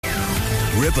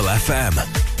Ribble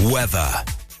FM. Weather.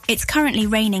 It's currently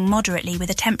raining moderately with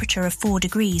a temperature of 4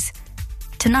 degrees.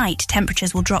 Tonight,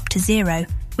 temperatures will drop to 0,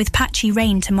 with patchy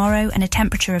rain tomorrow and a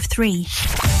temperature of 3.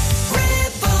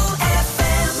 Ribble FM.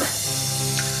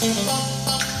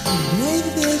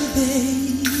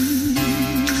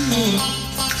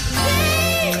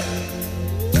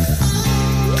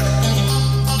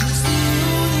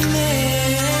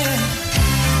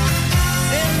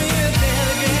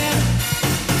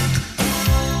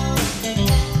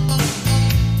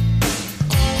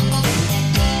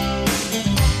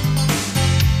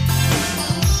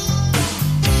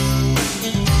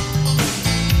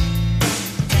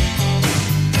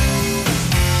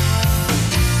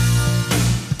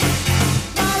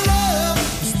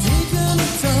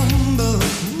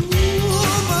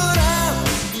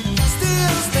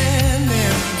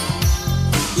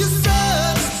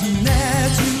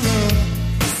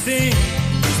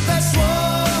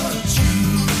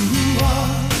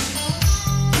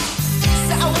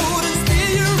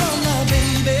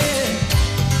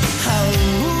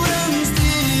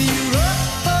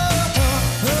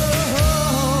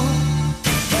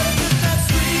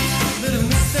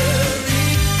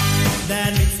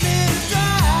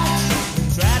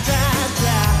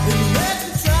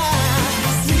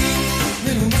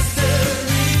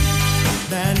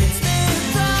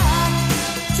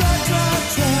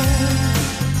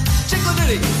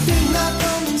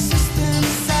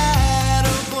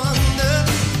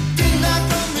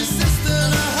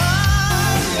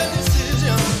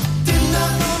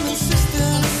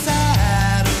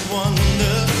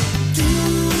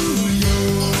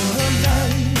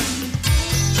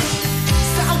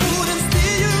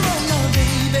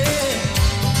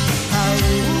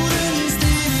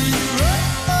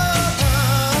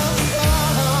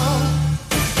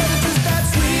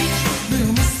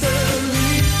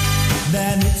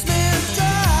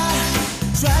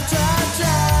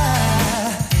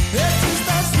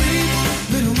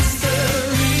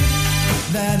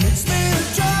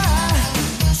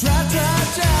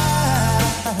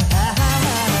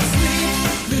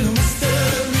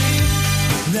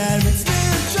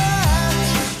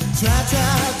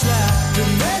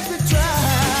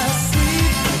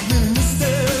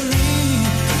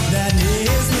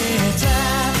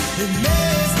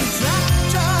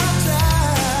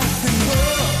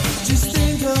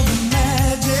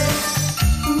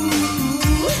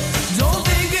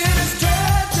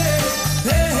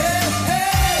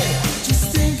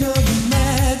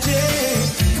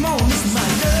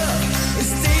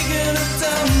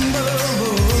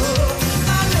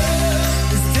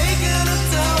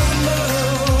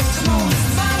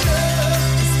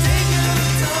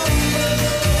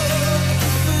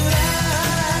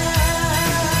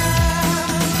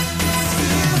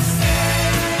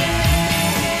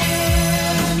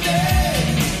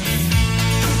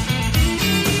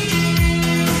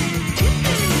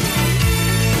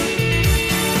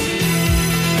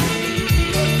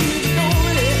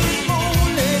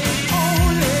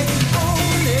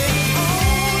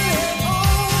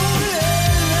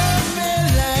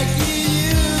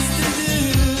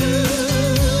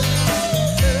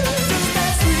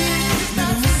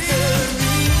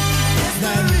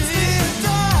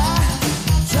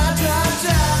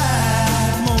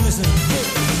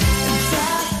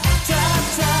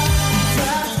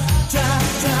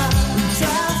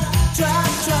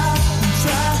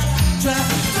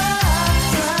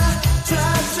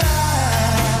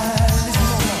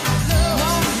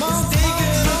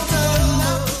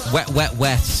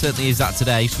 Wet certainly is that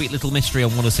today. Sweet Little Mystery on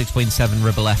 106.7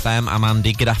 Ribble FM. I'm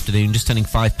Andy. Good afternoon. Just turning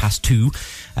 2:05.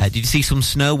 Did you see some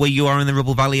snow where you are in the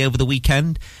Ribble Valley over the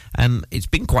weekend? It's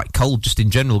been quite cold just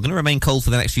in general. Going to remain cold for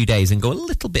the next few days and go a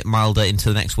little bit milder into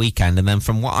the next weekend. And then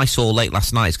from what I saw late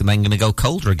last night, it's then going to go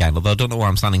colder again. Although I don't know why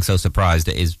I'm sounding so surprised.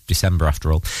 It is December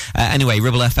after all. Anyway,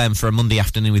 Ribble FM for a Monday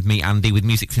afternoon with me, Andy, with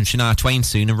music from Shania Twain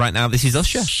soon. And right now, this is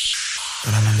Usher.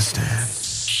 I don't understand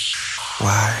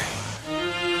why.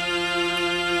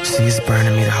 See, it's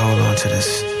burning me to hold on to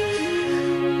this.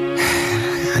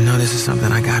 I know this is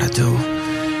something I gotta do,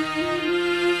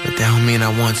 but that don't mean I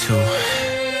want to.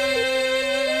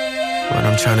 What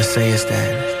I'm trying to say is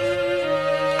that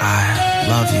I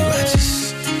love you.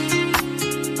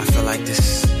 I feel like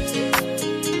this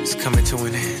is coming to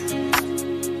an end,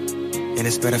 and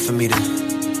it's better for me to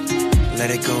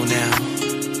let it go now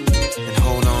and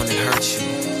hold on and hurt you.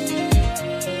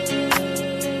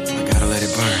 I gotta let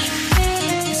it burn.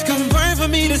 It's gonna burn for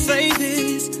me to say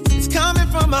this. It's coming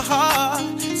from my heart.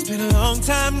 It's been a long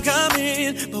time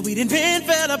coming, but we didn't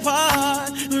fell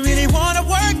apart. We really wanna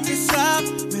work this out,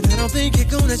 but I don't think you're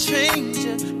gonna change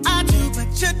it. I do,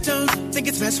 but you don't think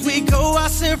it's best we go our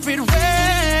separate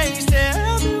ways.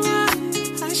 Tell me why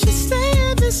I should stay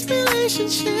in this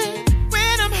relationship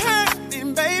when I'm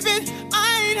hurting, baby. I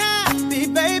ain't happy,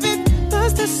 baby.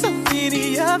 Plus there's so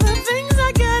many other things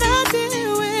I gotta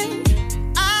deal with.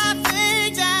 I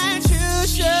think that you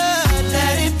should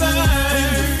let it burn.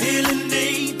 When the feeling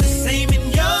ain't the same in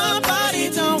your body,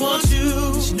 don't want you.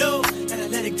 But you know that I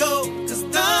let it go, 'cause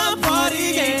the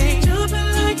party ain't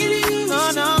jumping like it used to.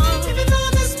 Oh, no. Even though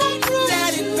there's no proof,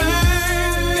 let it burn.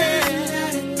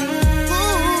 Let it burn.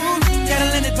 Ooh, gotta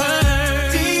let it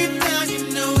burn. Deep down you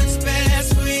know it's best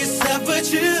for yourself, but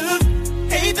you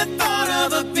hate the thought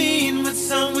of a being with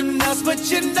someone else, but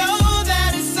you know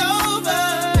that it's over.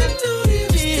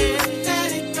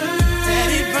 Let it burn. Let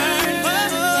it burn.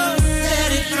 Oh,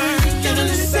 let it burn. Gotta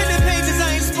let it burn. Sending pages I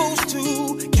ain't supposed to.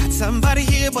 Got somebody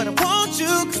here, but I want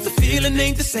you, 'cause the feeling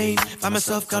ain't the same. Find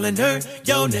myself calling her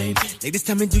your name. Ladies,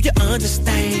 tell me, do you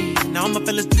understand? Now my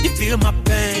fellas, do you feel my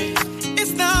pain?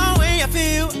 It's the way I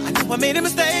feel. I know I made a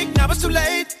mistake, now it's too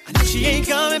late. I know she ain't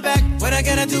coming back. What I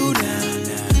gotta do now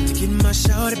to get my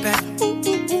shorty back? Ooh,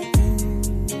 ooh, ooh, ooh.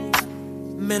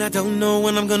 Man, I don't know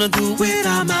what I'm gonna do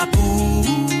without my boo.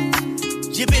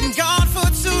 You've been gone for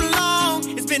too long.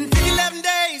 It's been 11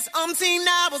 days, umpteen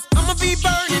hours. I'ma be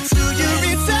burning till you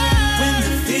return. When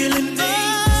the feeling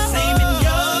ain't the same in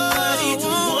your body,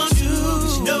 don't want you.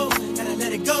 But you know that I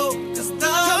let it go, 'cause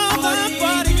the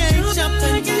party ain't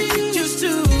jumping like it used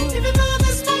to. Even though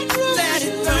there's no proof, let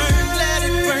it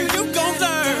burn, you gon'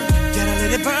 learn. Gotta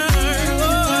let it burn.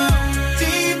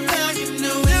 Deep down you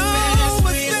know it's best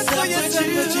for yourself,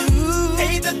 but you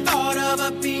hate the thought of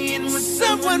a being with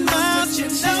someone else, but you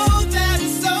know that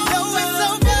it's over. Know it's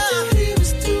over.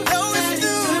 Know it's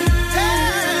through.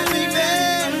 Hey, baby.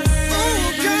 Oh,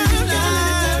 girl,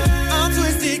 now I'm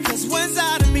twisted, 'cause one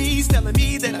side of me is telling me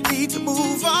that I need to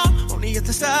move on. On the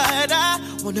other side, I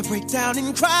wanna break down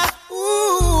and cry.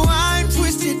 Ooh, I'm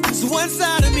twisted, 'cause one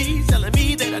side of me is telling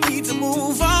me that I need to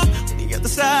move on. On the other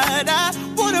side, I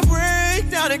wanna break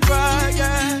down and cry,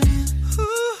 yeah.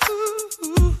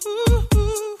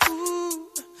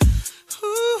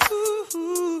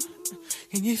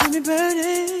 Can you feel me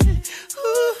burning?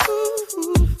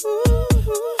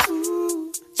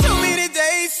 So many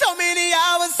days, so many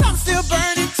hours, I'm still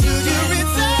burning till you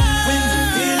return. When the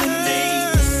feeling ain't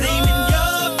the same in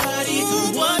your body,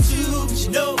 don't want you, but you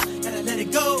know that I let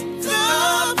it go. The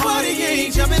party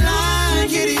ain't jumping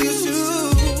like it used to.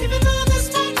 Even though there's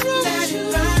no proof, let it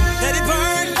burn. Let it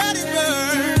burn, let it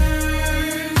burn.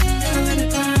 Let it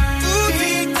burn. Ooh,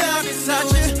 deep down inside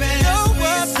you know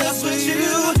what's up with you.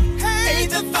 Hate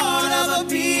the thought of a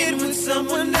being with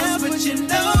someone else, but you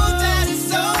know that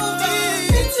it's over.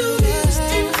 It's too late.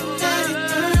 Let it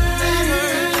burn.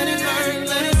 Let it burn.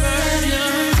 Let it burn.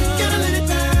 Gotta let it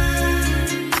burn.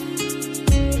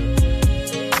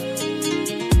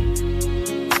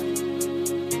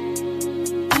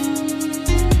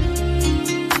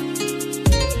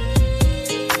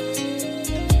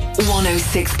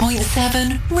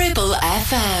 106.7 Ribble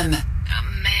FM.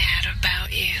 I'm mad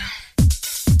about you.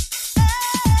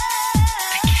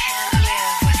 I can't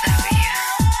live without you.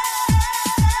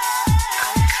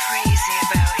 I'm crazy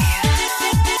about you.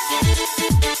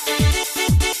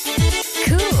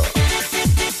 Cool.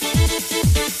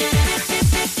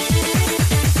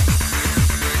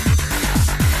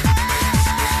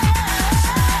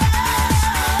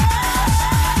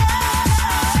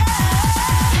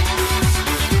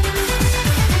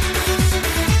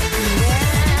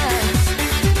 Yeah.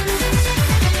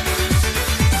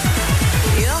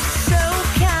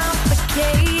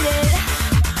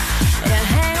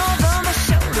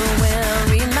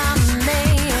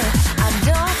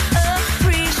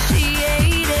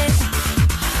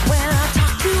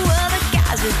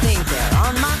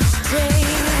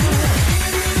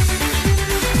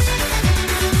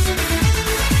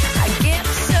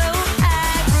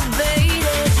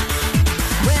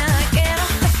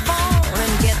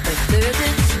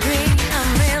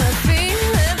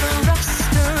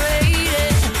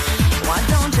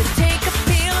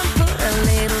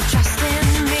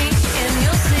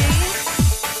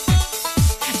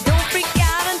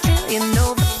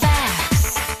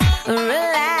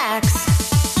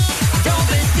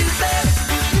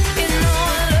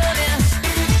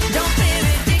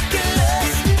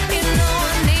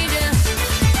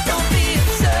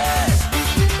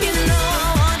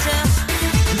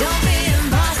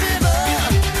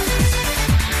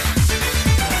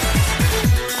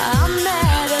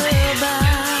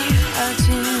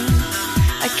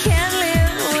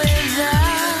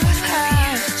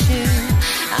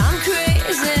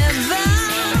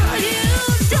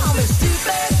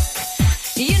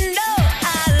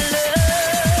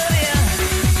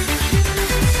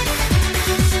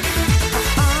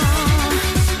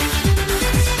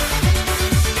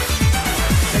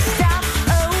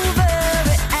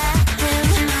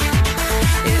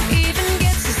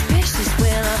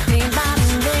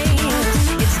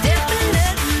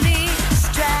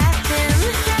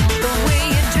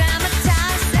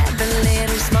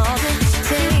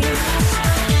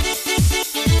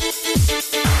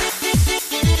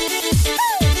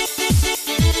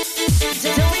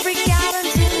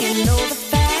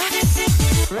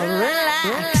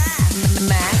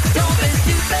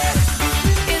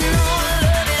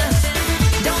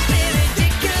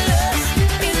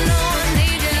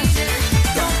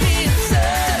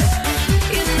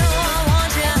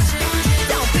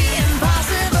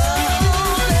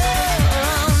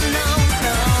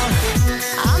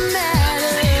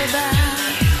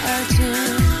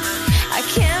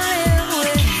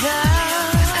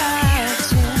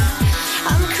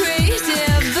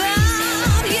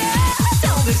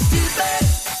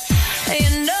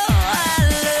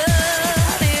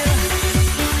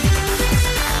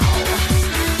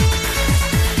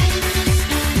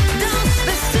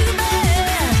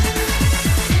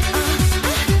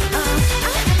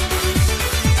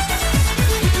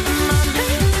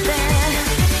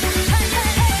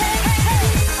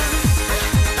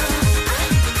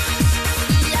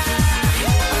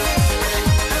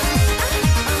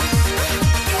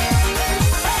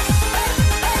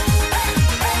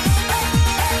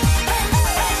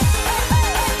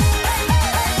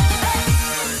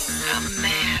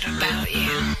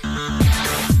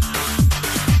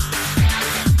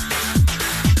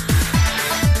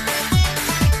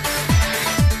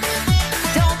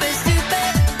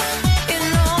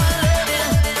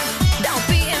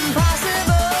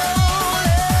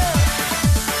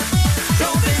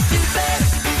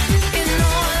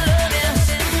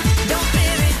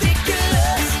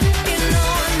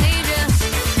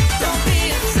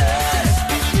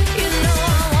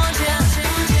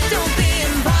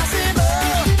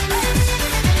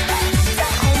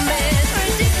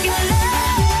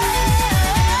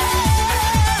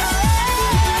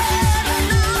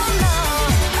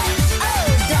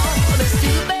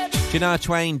 Shania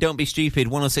Twain, Don't Be Stupid,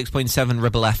 106.7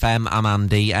 Ribble FM. I'm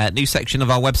Andy. New section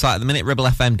of our website at the minute,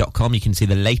 ribblefm.com. You can see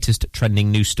the latest trending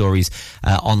news stories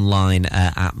online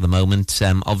at the moment.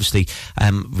 Obviously,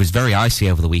 it was very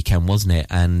icy over the weekend, wasn't it?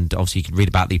 And obviously you can read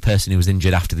about the person who was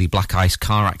injured after the black ice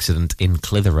car accident in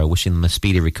Clitheroe, wishing them a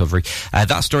speedy recovery.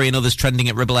 That story and others trending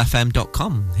at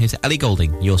ribblefm.com. Here's Ellie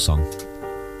Goulding, your song.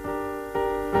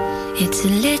 It's a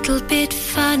little bit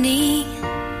funny,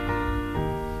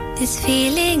 this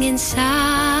feeling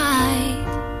inside.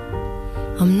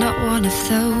 I'm not one of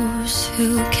those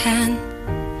who can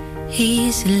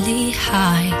easily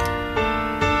hide.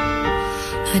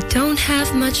 I don't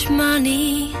have much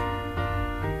money,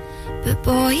 but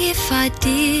boy, if I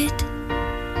did,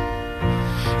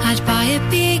 I'd buy a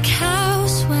big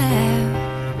house where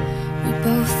we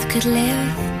both could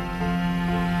live.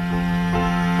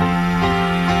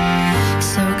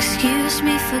 So excuse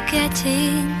me for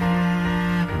getting,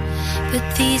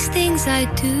 but these things I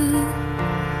do.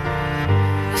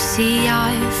 You see,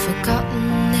 I've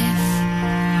forgotten if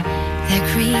they're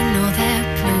green or they're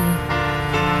blue.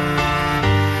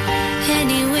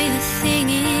 Anyway, the thing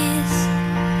is,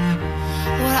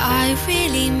 what I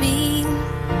really mean,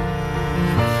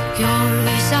 your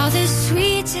eyes are the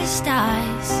sweetest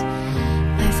eyes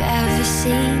I've ever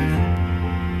seen.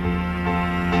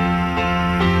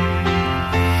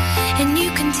 And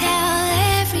you can tell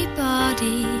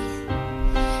everybody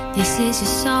this is your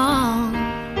song.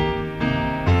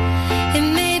 It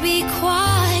may be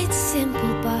quite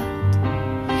simple, but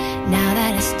now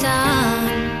that it's done,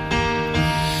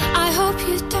 I hope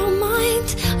you don't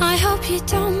mind, I hope you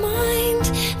don't mind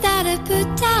that I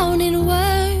put down in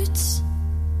words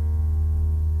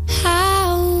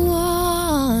how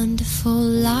wonderful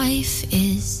life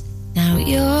is now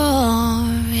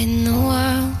you're in the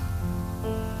world.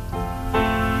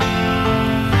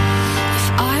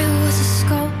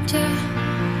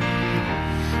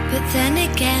 Then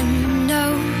again, no.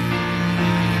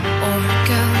 Or a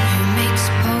girl who makes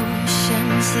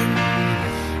potions in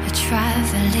a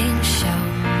traveling show.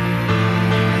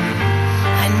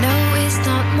 I know it's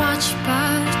not much,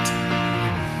 but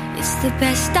it's the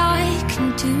best I can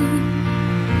do.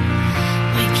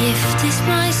 My gift is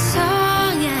my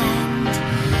song, and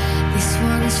this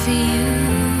one's for you.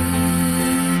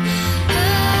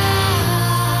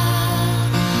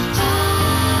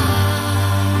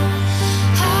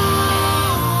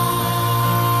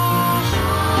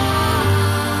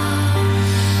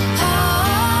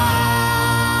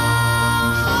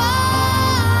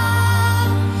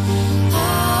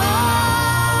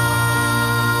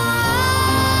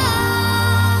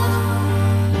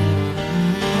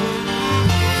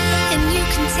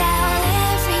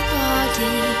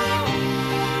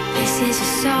 Is a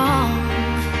song.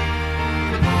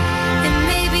 It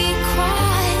may be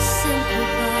quite simple,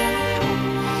 but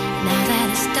now that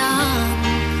it's done,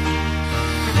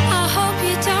 I hope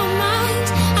you don't mind,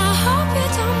 I hope you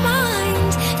don't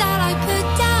mind that I put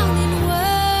down in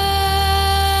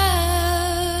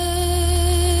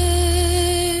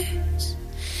words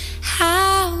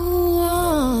how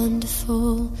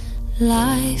wonderful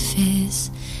life is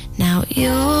now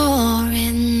you're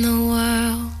in the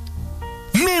world.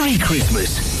 Merry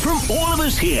Christmas from all of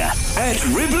us here at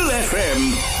Ribble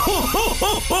FM. Ho, ho,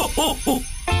 ho, ho, ho, ho.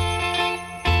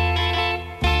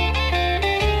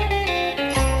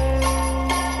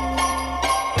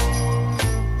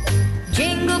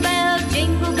 Jingle bell,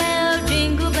 jingle bell,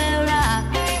 jingle bell rock.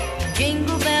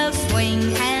 Jingle bells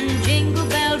swing and jingle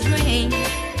bells ring.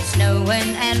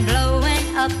 Snowing and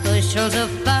blowing up bushels of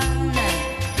fun.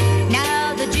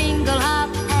 Now the jingle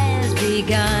hop has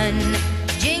begun.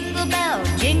 Jingle bell,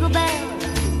 jingle bell,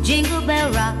 jingle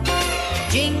bell rock.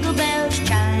 Jingle bells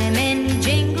chime in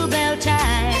jingle bell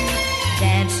time.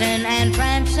 Dancing and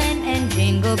prancing in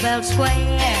Jingle Bell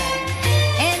Square.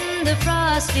 In the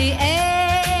frosty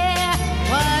air,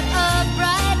 what a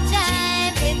bright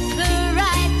time. It's the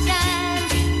right time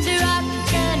to rock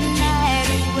tonight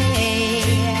away.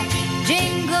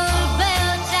 Jingle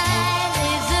bell time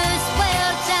is a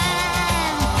swell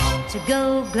time to go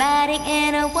gliding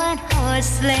in a one-horse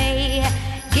sleigh.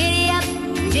 Giddy up,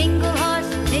 jingle horse,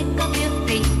 pick up your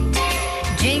feet.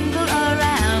 Jingle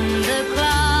around the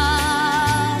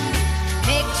clock.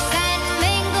 Mix and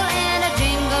mingle in a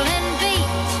jingling beat.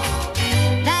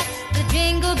 That's the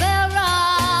Jingle Bell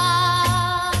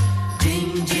Rock.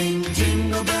 Ding, ding,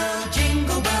 jingle bell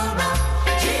rock.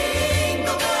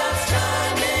 Jingle bells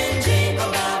chime in jingle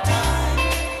bell time.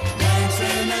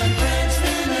 Dancing and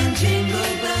prancing in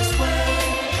Jingle Bell Square.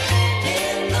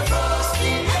 In the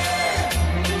frosty air.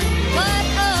 What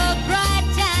a bright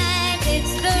time,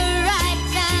 it's the right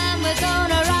time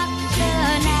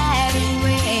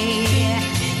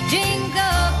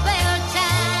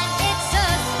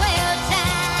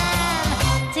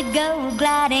go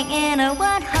gliding in a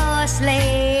one-horse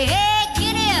sleigh. Hey,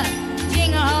 giddy up,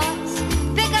 jingle horse,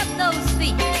 pick up those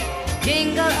feet,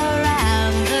 jingle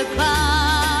around the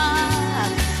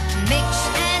clock. Mix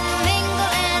and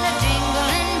mingle and a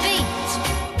jingling beat.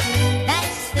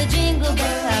 That's the jingle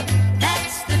bell,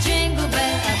 that's the jingle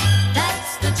bell,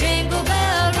 that's the jingle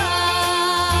bell rock.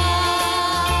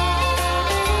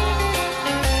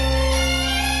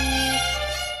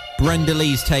 Brenda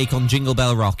Lee's take on Jingle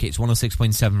Bell Rock. It's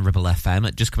 106.7 Ribble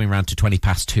FM, just coming round to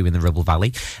 2:20 in the Ribble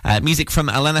Valley. Music from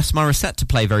Alanis Morissette to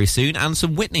play very soon, and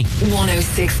some Whitney.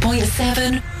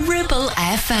 106.7 Ribble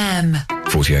FM.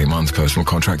 48 months personal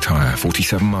contract hire,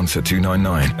 47 months at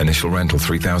 $299. Initial rental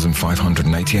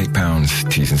 £3,588.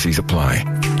 T's and C's apply.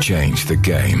 Change the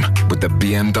game with the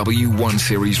BMW 1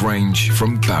 Series range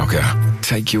from Bowker.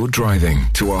 Take your driving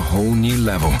to a whole new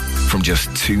level from just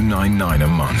 $299 a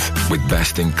month with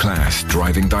best-in-class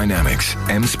driving dynamics,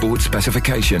 M Sport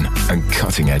specification and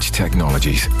cutting-edge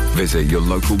technologies. Visit your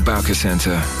local Bowker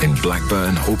Centre in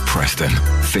Blackburn or Preston.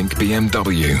 Think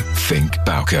BMW. Think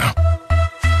Bowker.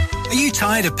 Are you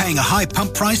tired of paying a high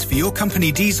pump price for your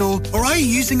company diesel? Or are you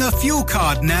using a fuel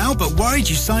card now but worried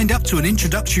you signed up to an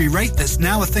introductory rate that's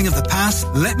now a thing of the past?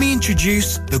 Let me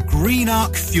introduce the Green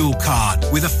Arc Fuel Card.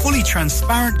 With a fully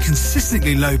transparent,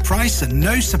 consistently low price and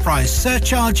no surprise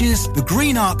surcharges, the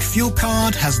Green Arc Fuel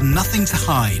Card has nothing to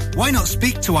hide. Why not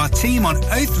speak to our team on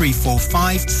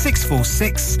 0345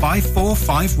 646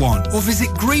 5451 or visit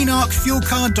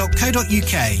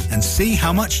greenarcfuelcard.co.uk and see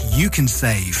how much you can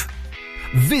save.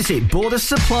 Visit Border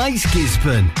Supplies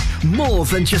Gisborne. More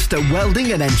than just a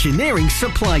welding and engineering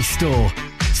supply store.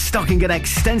 Stocking an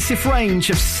extensive range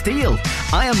of steel,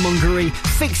 ironmongery,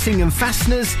 fixing and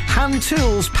fasteners, hand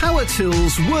tools, power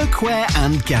tools, workwear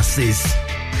and gases.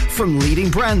 From leading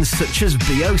brands such as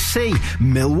BOC,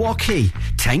 Milwaukee,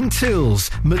 Tang Tools,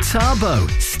 Metabo,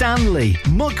 Stanley,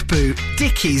 Muck Boot,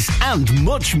 Dickies and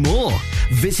much more.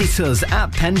 Visit us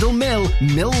at Pendle Mill,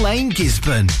 Mill Lane,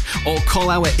 Gisborne, or call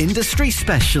our industry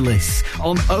specialists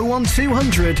on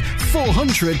 01200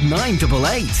 400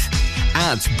 988.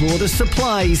 At Border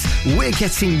Supplies, we're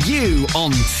getting you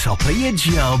on top of your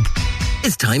job.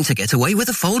 It's time to get away with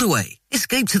a foldaway.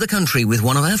 Escape to the country with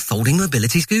one of our folding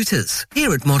mobility scooters.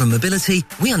 Here at Modern Mobility,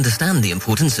 we understand the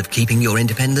importance of keeping your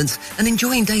independence and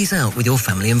enjoying days out with your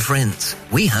family and friends.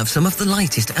 We have some of the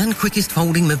lightest and quickest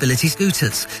folding mobility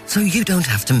scooters, so you don't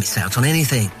have to miss out on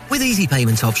anything. With easy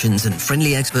payment options and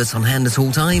friendly experts on hand at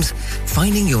all times,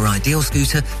 finding your ideal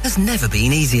scooter has never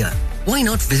been easier. Why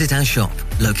not visit our shop,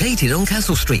 located on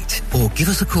Castle Street, or give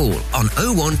us a call on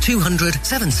 01200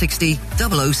 760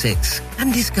 006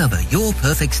 and discover your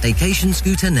perfect staycation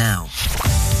scooter now.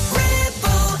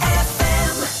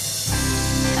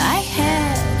 I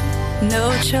had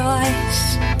no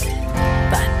choice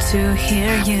but to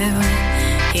hear you.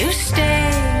 You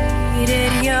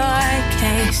stated your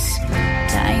case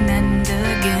time and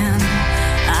again.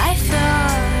 I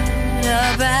thought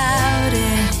about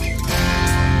it.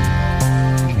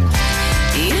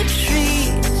 You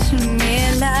treat me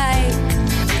like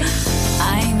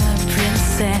I'm a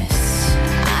princess.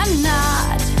 I'm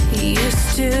not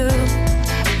used to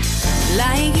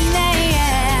like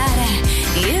that.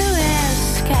 You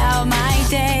ask how my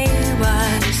day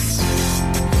was.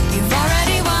 You've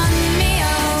already won me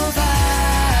over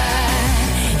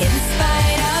in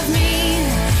spite of me.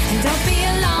 And don't be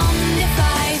alarmed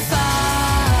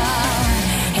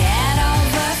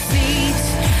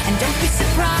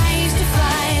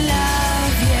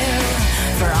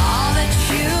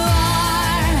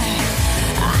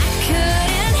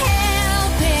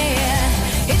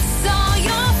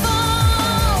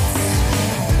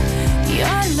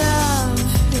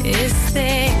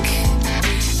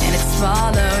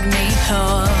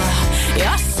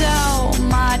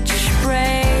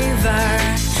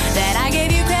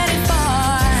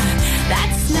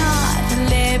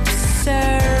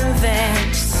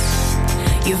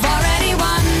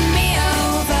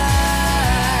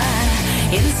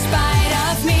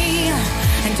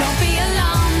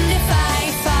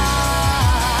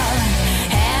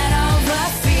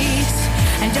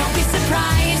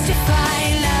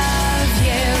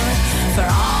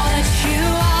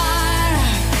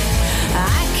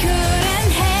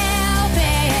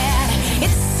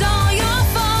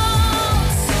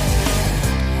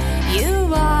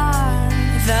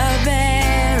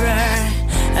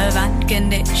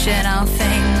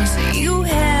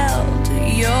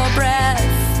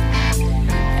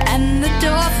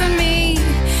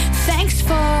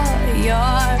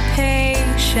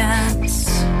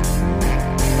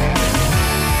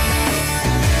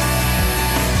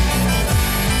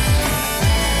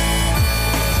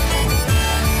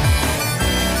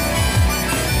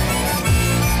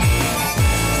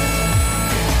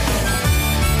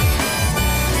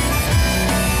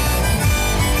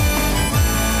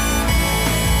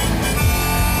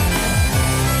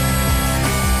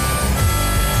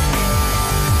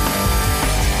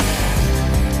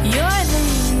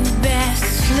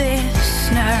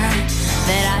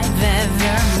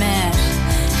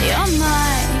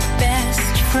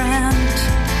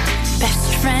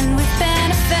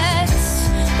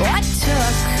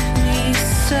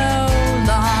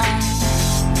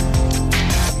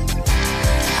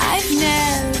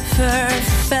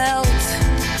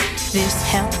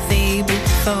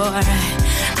before.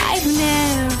 I've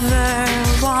never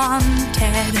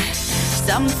wanted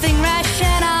something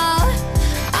rational.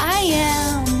 I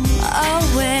am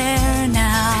aware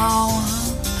now.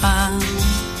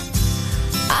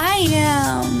 I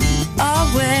am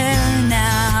aware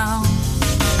now.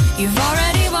 You've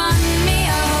already won me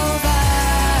over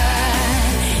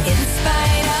in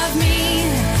spite of me,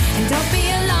 and don't be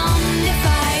alarmed if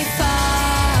I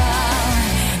fall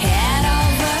head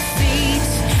over feet,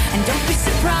 and don't be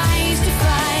surprised if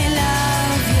I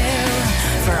love you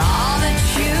for all that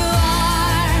you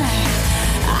are.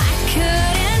 I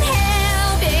couldn't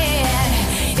help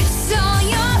it, it's all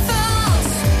your fault.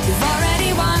 You've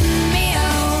already won me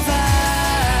over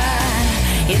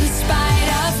in spite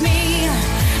of me,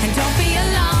 and don't be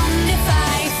alarmed if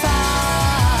I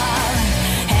fall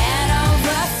head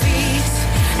over feet,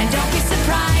 and don't be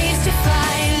surprised if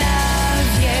I love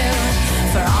you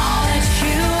for all that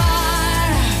you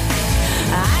are.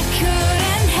 I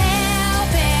couldn't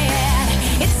help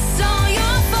it, it's all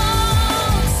your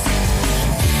fault.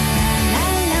 La,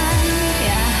 la,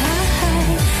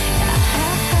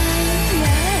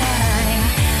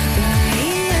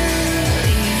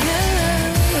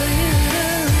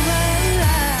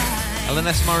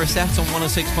 Alanis Morissette on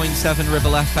 106.7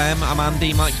 Ribble FM. I'm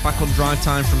Andy. Mike's back on drive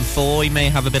time from 4. He may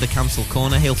have a bit of cancel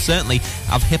corner. He'll certainly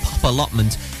have hip-hop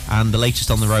allotment and the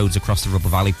latest on the roads across the Ribble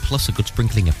Valley, plus a good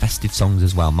sprinkling of festive songs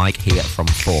as well. Mike here from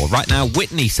 4. Right now,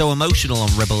 Whitney, So Emotional on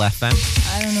Ribble FM.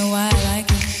 I don't know why I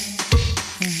like it.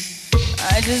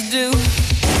 I just do.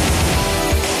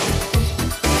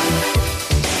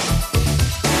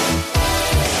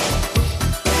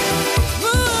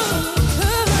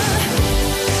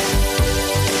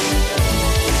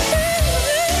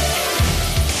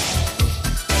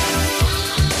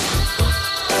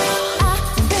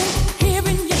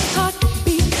 Hearing your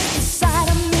heartbeat inside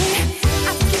of me, I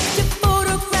keep your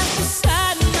photograph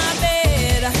beside my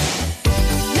bed.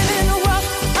 Living a world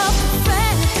of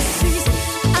fantasies,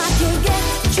 I can get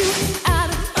you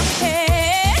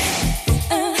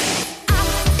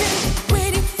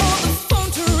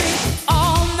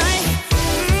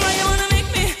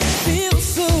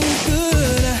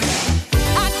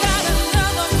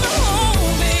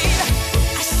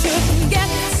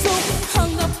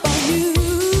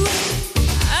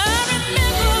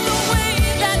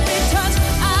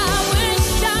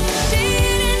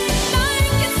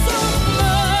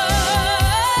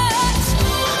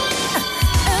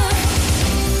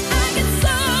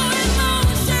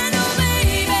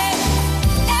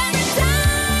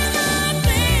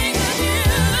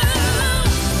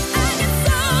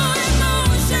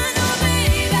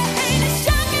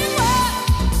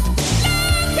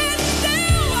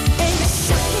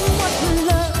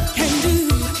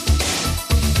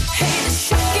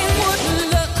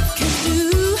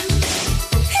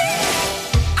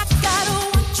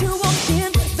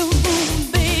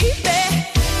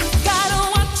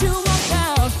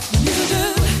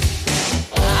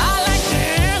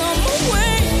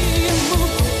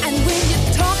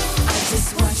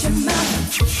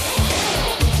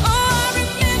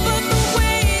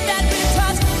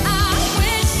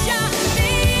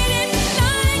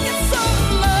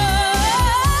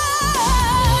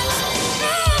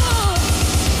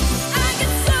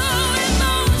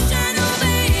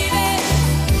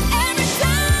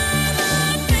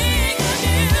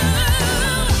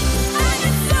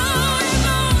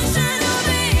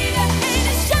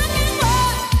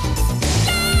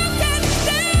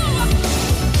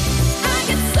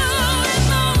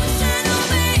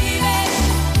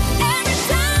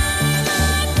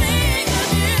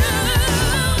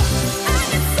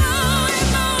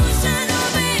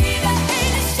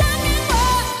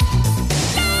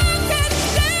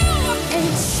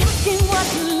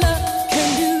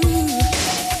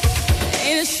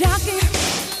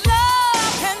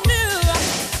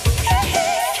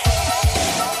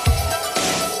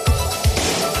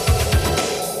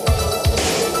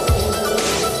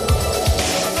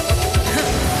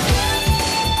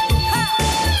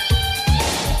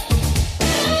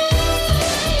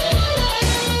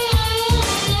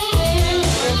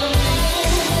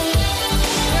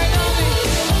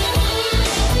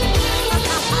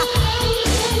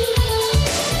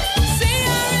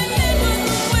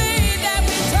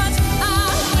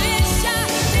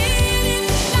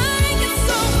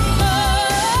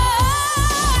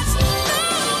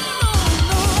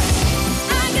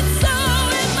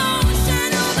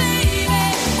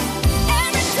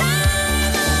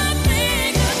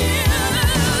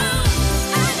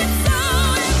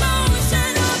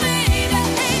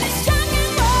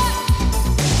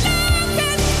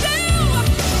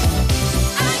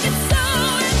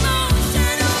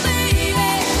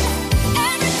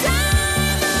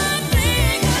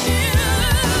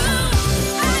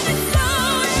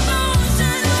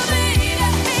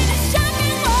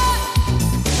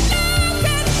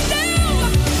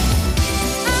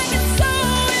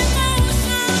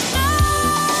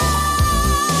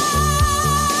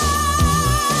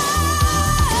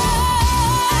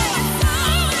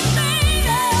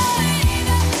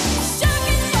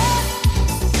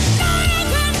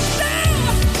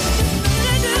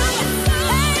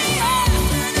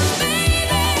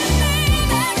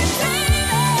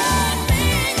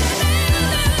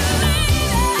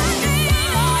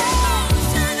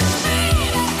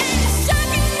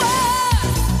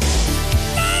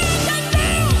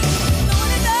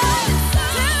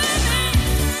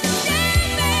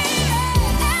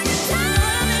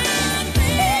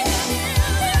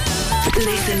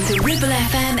Listen to Ribble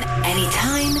FM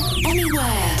anytime,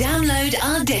 anywhere. Download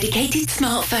our dedicated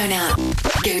smartphone app.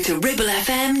 Go to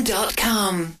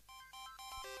ribblefm.com.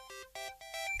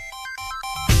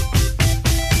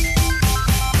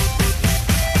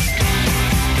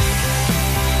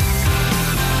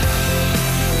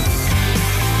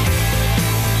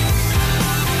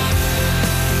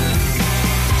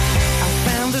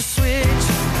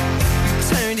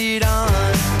 Turned it on,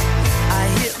 I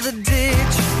hit the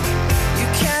ditch, you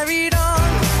carried on,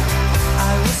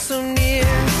 I was so near,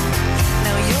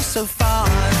 now you're so far,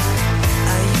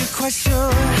 are you quite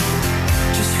sure,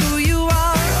 just who you are,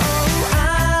 oh I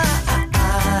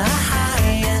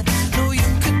know you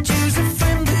could use a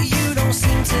friend but you don't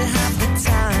seem to have the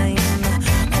time,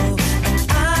 oh and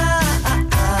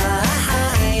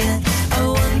I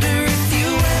wonder if you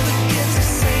ever get to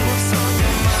say what's on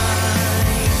your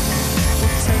mind.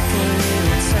 Take a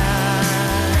little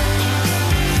time.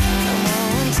 Come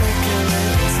on, take a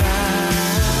little time.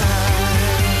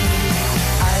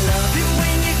 I love it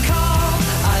when you call.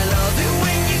 I love it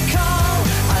when you call.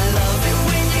 I love it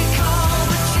when you call,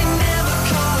 but you never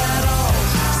call at all.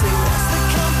 Say what's the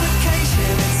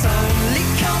complication? It's only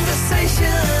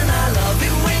conversation. I love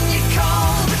it when you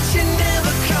call, but you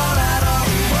never call at all.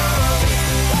 Whoa.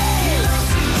 He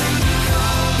loves it when you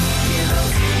call. He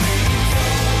loves it when you call.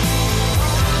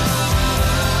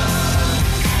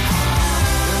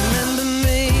 Remember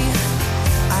me,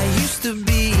 I used to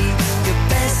be your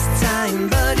best time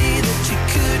buddy that you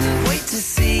couldn't wait to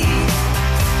see.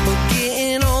 But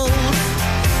getting old,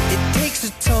 it takes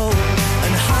a toll,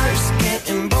 and hearts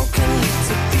getting broken lead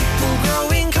to people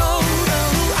growing cold.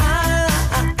 Oh,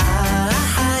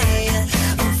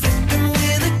 I'm flipping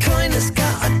with a coin that's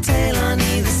got a tail on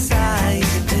either side.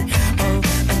 Oh,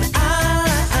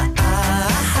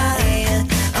 and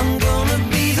I'm gonna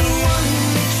be the one who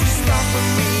makes you stop and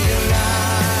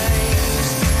realize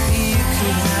you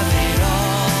could have it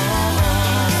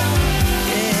all.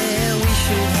 Yeah, we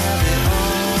should have it all.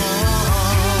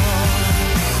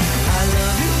 I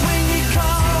love it when you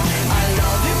call. I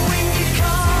love it when you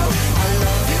call. I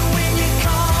love it when you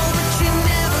call, but you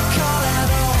never call at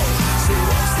all. So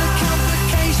what's the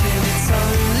complication? It's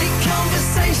only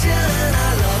conversation. I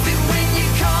love it when you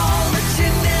call, but you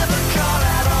never call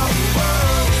at all. Whoa.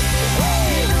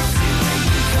 He loves it when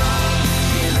you call.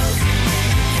 He loves it when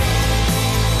you call.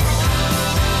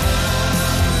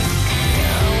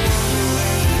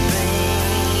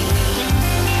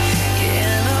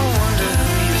 Yeah, I wonder who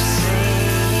you see.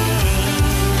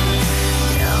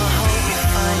 I hope you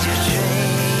find your dream.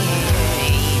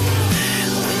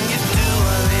 When you do,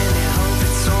 I really hope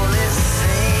it's all the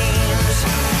same.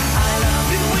 I love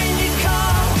it when you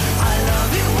call. I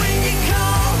love it when you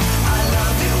call. I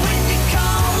love it when you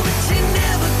call, but you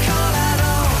never call at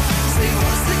all. Say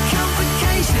what's the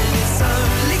complication? It's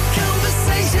only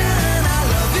conversation. I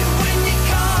love it when you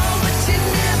call, but you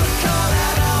never call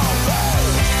at all.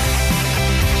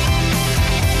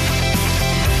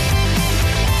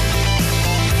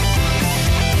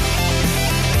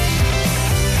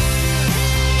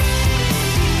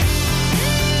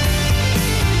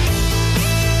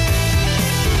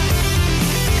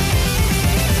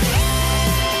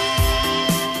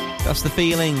 That's the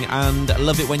feeling, and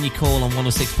love it when you call on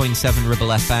 106.7 Ribble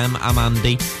FM. I'm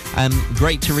Andy.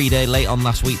 Great to read late on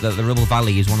last week that the Ribble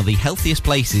Valley is one of the healthiest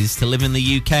places to live in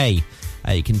the UK.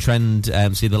 You can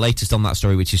see the latest on that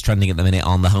story, which is trending at the minute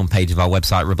on the homepage of our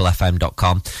website,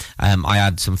 ribblefm.com. I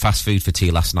had some fast food for tea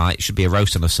last night. It should be a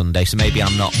roast on a Sunday, so maybe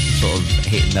I'm not sort of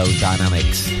hitting those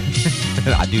dynamics.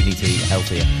 I do need to eat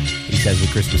healthier, he says,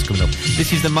 with Christmas coming up.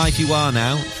 This is The Mighty War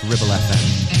now, for Ribble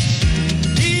FM.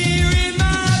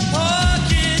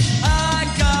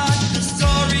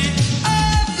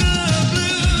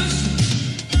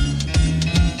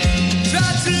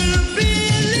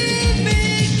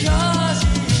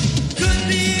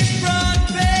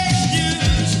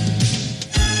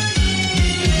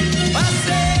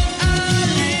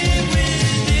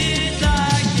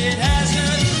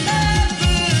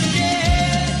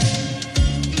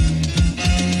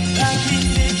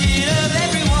 Thinking of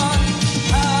everyone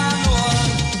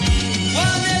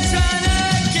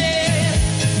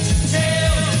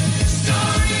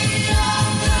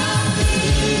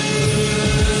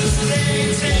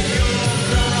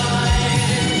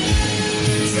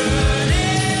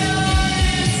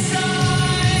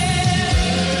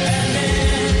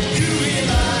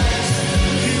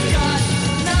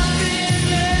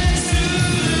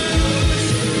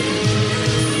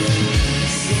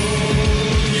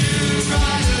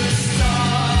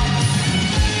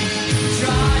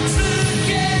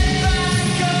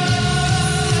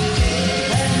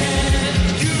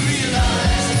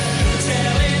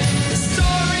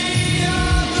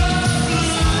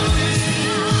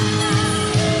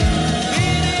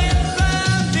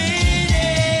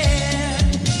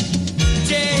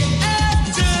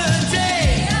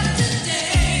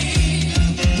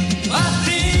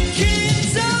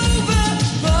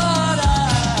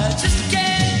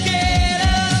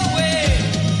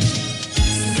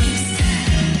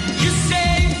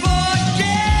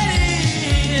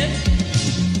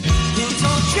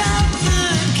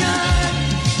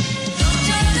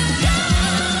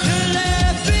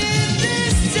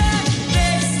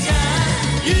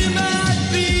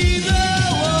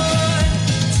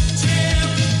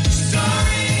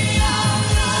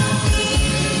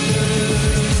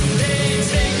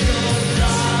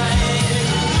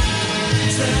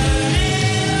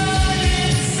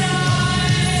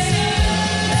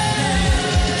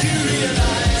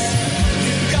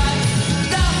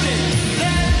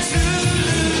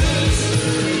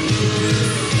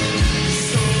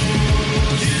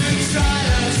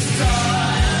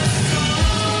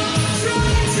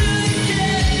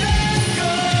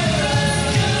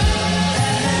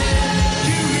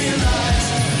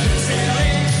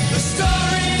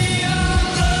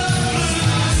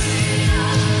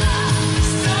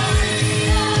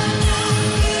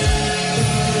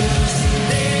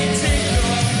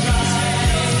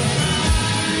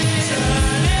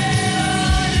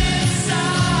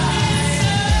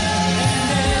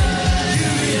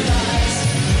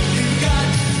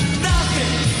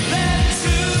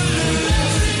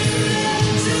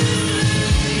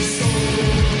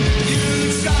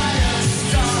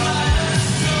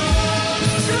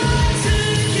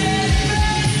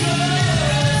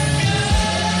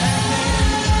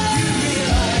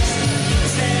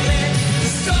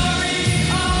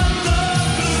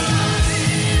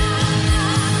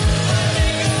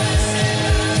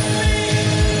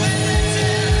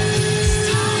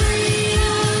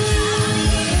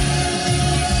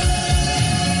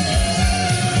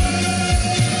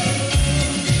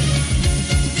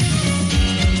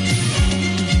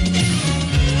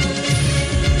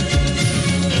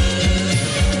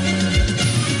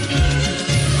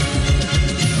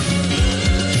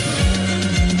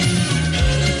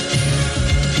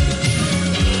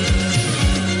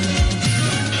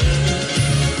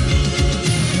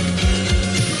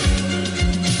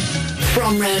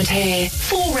From round here,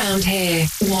 for round here,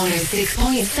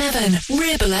 106.7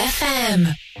 Ribble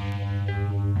FM.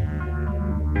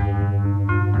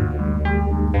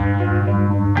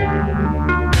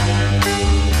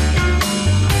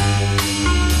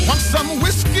 Want some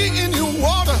whiskey in your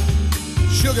water,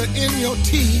 sugar in your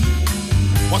tea?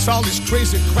 What's all these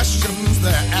crazy questions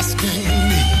they're asking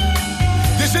me?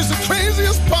 This is the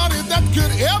craziest party that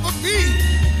could ever be.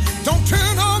 Don't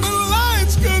turn on the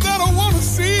lights, cause I don't wanna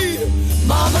see.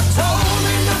 Mama told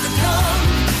me not to come.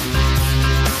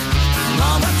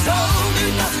 Mama told me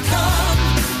not to come.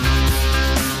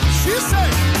 She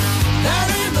said, that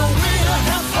ain't no way to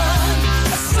have fun.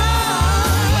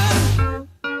 Son.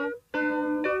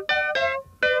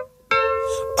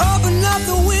 Open up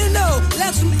the window,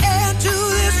 let some air to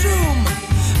this room.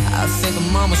 I think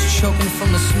Mama's choking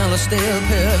from the smell of stale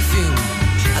perfume.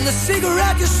 And the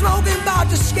cigarette you're smoking about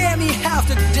to scare me half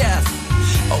to death.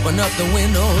 Open up the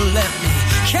window, let me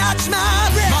catch my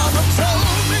breath. Mama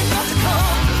told me not to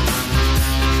come.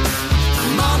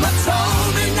 Mama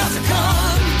told me not to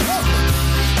come.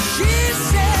 She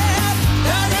said,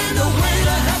 that ain't no way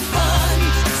to have fun.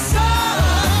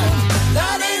 Son,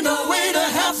 that ain't no way to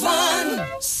have fun.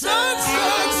 Son,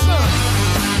 son, son.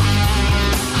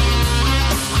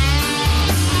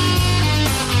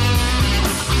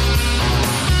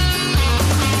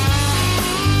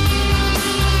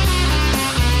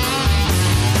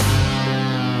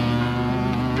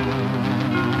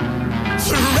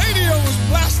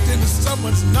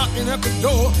 Someone's knocking at the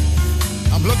door.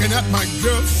 I'm looking at my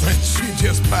girlfriend. She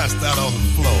just passed out on the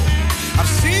floor. I've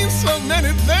seen so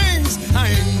many things I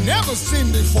ain't never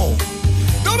seen before.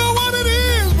 Don't know what it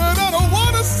is, but I don't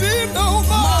want to see it no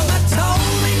more. Mama told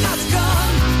me not to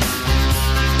come.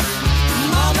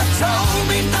 Mama told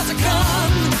me not to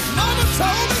come. Mama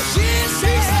told me. She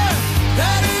said,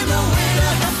 that ain't no way to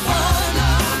have fun.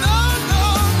 No, no, no,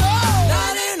 no.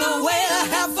 That ain't no way to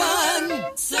have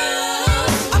fun. So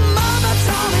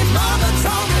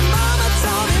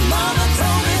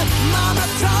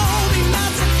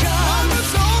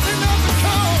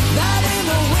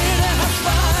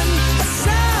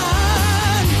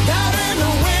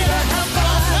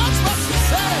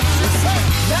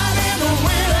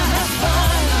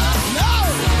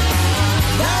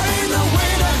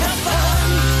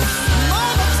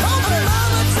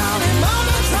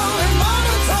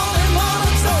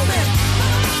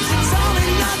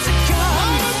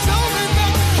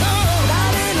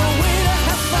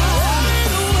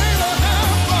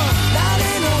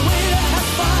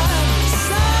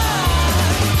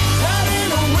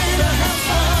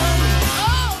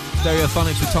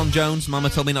Stereophonics with Tom Jones, Mama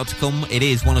Told Me Not to Come. It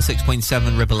is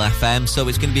 106.7 Ribble FM, so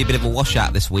it's going to be a bit of a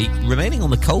washout this week, remaining on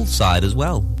the cold side as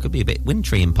well. Could be a bit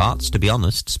wintry in parts, to be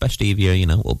honest, especially if you're,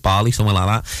 up Bali, somewhere like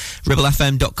that.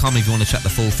 RibbleFM.com if you want to check the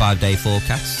full 5-day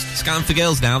forecast. Scan for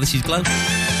girls now, this is Glow.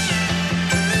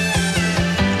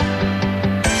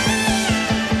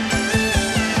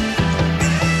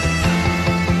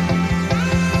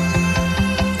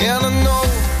 And I know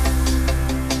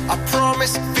I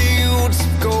promised fields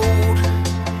of gold,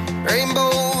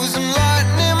 rainbows and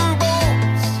lightning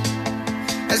bolts,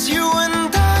 as you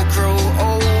and I grow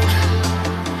old.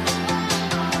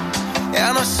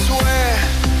 And I swear,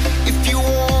 if you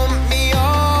want me,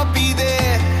 I'll be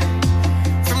there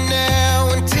from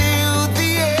now until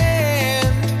the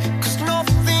end, 'cause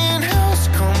nothing else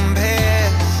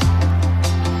compares.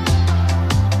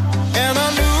 And I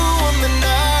knew on the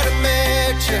night I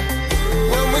met you,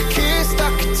 when we kissed I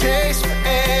could taste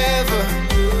forever.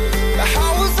 But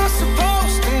how was I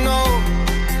supposed to know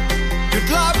you'd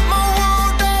light my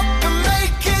world up and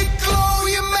make it glow?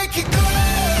 You make it glow.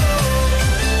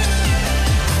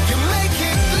 You make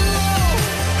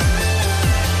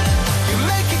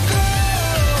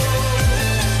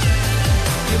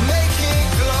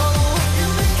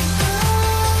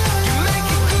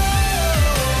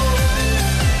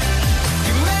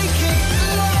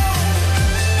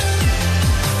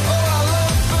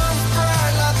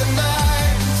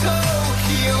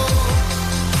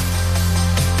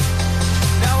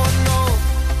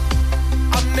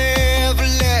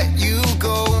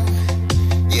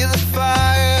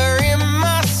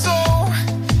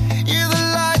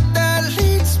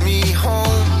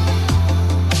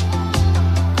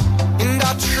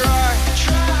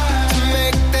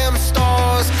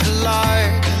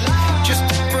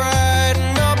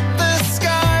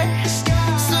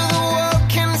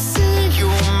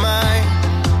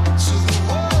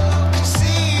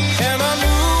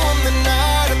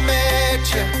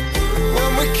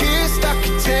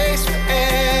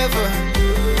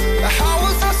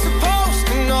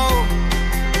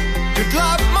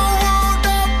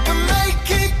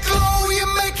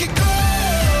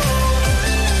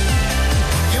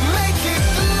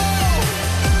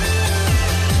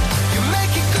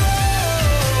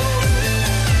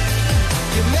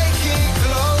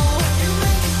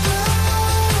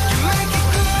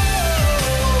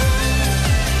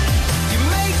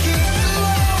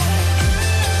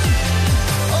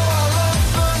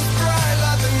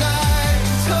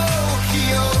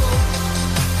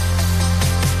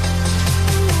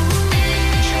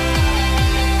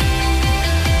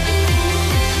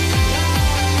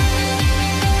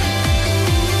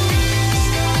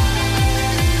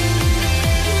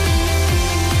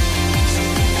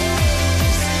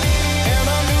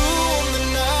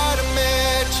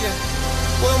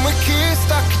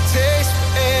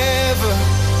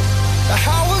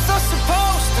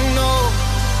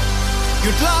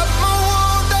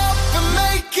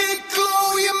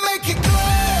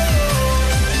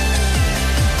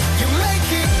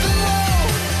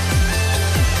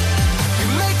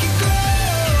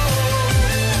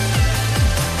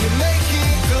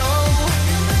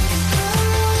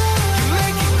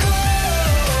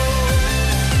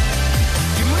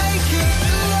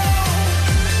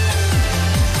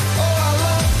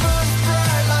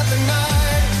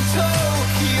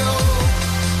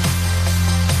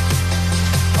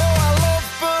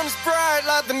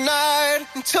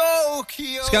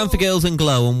Going for Girls and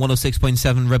Glow on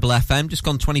 106.7 Ribble FM. Just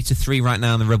gone 20 to 3 right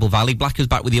now in the Ribble Valley. Blackers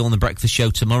back with you on the breakfast show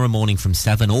tomorrow morning from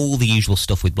 7. All the usual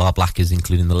stuff with Blackers,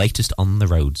 including the latest on the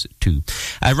roads too.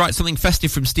 Right, something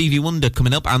festive from Stevie Wonder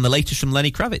coming up, and the latest from Lenny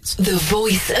Kravitz. The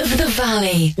voice of the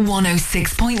valley,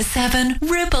 106.7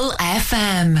 Ribble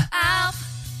FM. Help.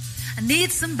 I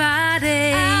need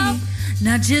somebody, help.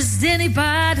 Not just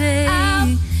anybody.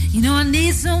 Help. You know I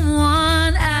need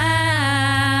someone out.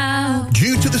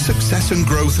 Due to the success and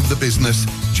growth of the business,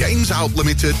 James Out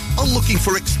Limited are looking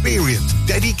for experienced,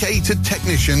 dedicated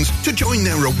technicians to join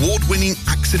their award-winning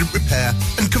accident repair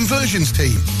and conversions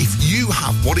team. If you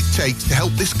have what it takes to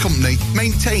help this company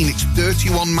maintain its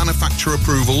 31 manufacturer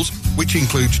approvals, which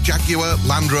includes Jaguar,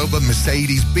 Land Rover,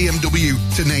 Mercedes, BMW,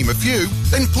 to name a few,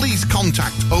 then please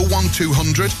contact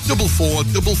 01200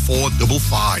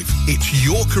 444455. It's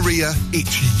your career,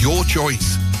 it's your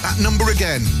choice. That number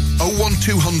again,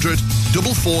 01200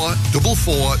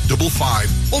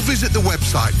 444455, or visit the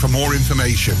website for more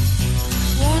information.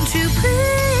 Won't you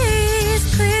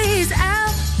please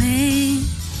help me?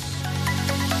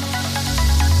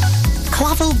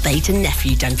 Clavel Bait and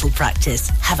Nephew Dental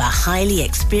Practice have a highly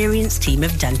experienced team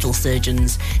of dental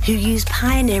surgeons who use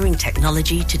pioneering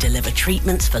technology to deliver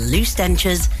treatments for loose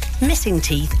dentures, missing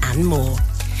teeth and more.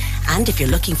 And if you're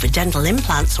looking for dental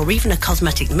implants or even a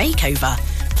cosmetic makeover,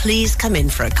 please come in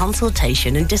for a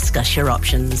consultation and discuss your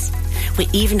options. We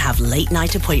even have late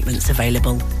night appointments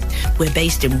available. We're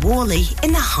based in Worley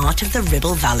in the heart of the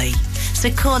Ribble Valley.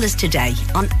 So call us today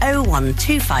on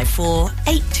 01254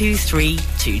 823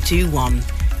 221.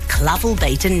 Clavel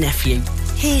Bait and Nephew,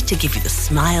 here to give you the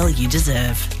smile you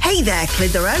deserve. Hey there,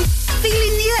 Clitheroe.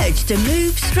 Feeling the urge to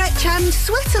move, stretch and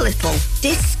sweat a little?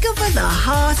 Discover the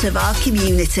heart of our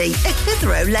community at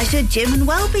Clitheroe Leisure Gym and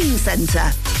Wellbeing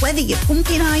Centre. Whether you're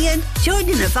pumping iron,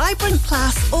 joining a vibrant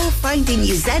class or finding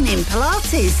your zen in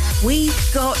Pilates, we've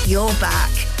got your back.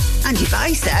 And your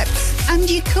biceps and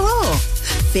your core.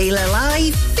 Feel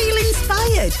alive, feel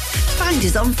inspired. Find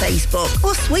us on Facebook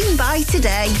or swing by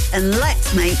today and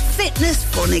let's make fitness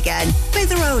fun again.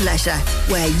 Clitheroe Leisure,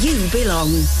 where you belong.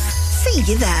 See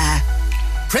you there.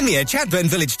 Premier Chatburn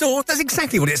Village Store does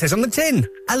exactly what it says on the tin.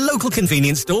 A local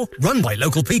convenience store run by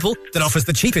local people that offers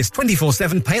the cheapest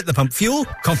 24/7 pay-at-the-pump fuel,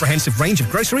 comprehensive range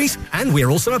of groceries, and we're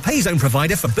also a pay zone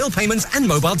provider for bill payments and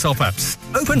mobile top-ups.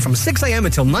 Open from 6 a.m.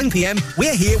 until 9 p.m.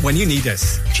 We're here when you need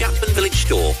us. Chatburn Village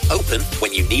Store, open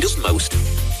when you need us most.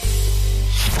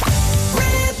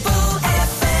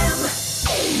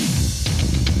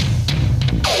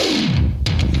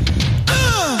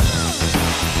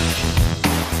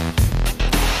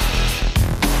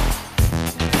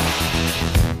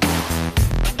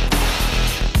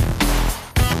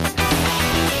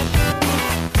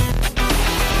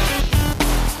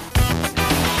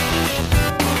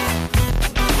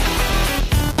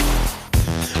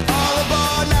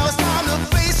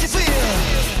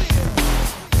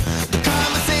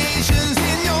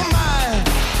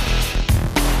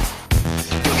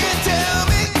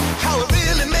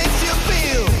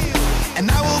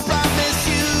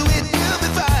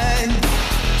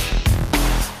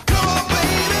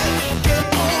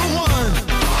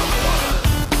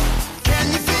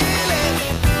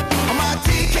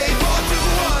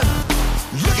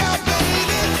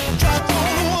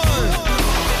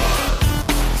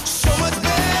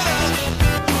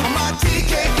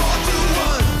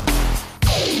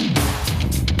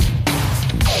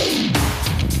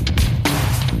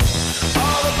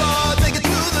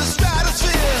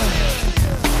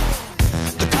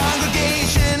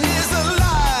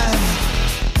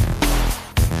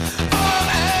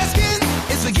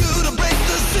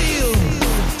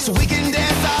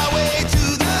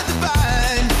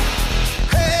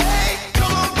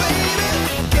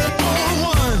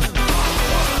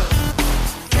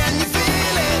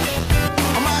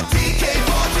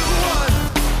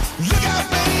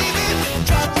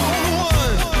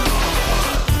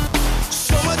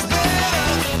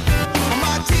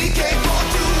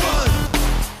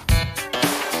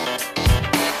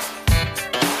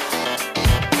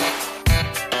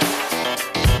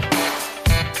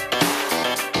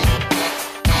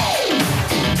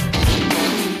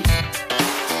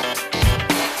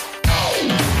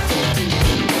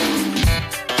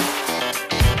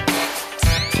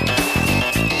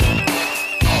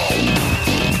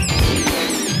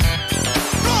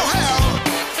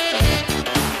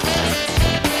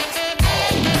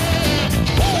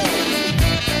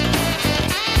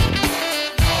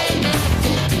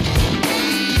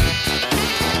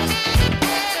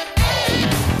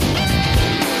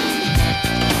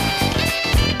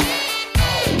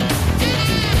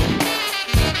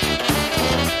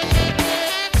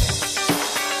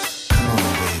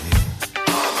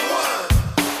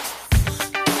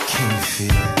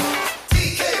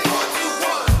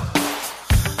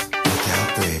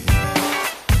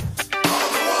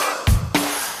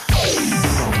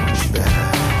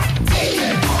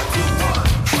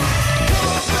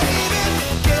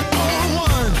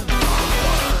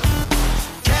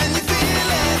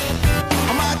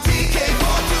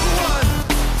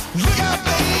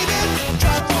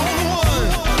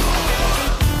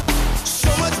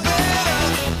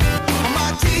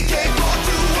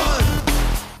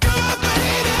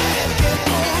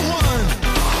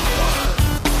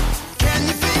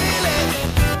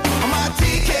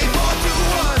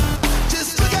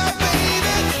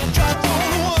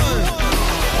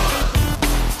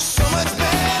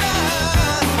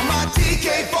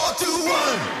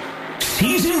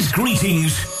 Christmas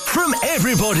greetings from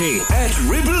everybody at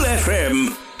Ribble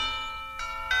FM.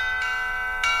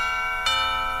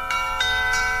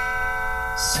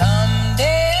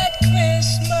 Someday at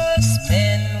Christmas,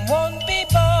 men won't be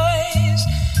boys,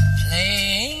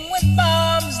 playing with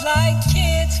bombs like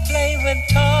kids play with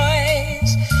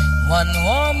toys. One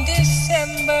warm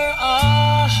December,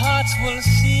 our hearts will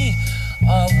see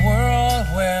a world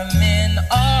where men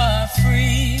are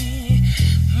free.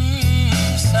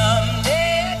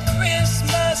 Someday at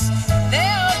Christmas,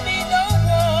 there'll be no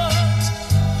wars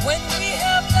when we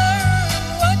have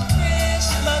learned what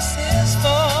Christmas is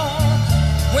for.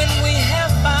 When we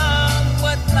have found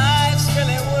what life's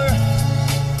really worth,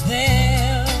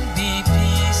 there'll be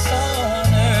peace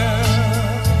on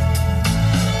earth.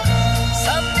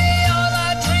 Someday all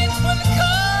our dreams will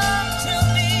come to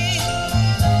be.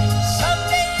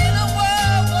 Someday in a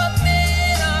world where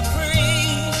men are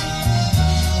free.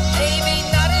 Maybe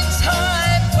not in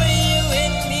time for you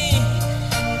and me,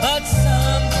 but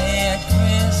someday at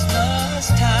Christmas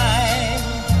time.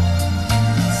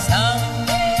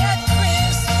 Someday at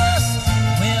Christmas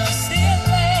we'll see a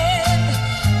land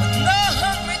with no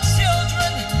hungry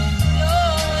children, no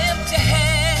empty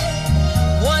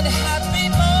hand. One happy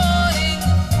morning,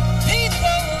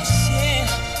 people will share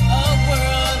a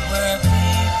world where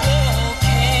people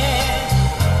care.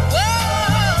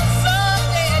 Well,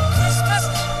 someday at Christmas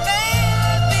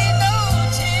there'll be no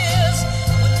tears,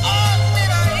 when all men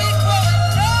are equal and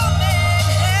no man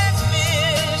has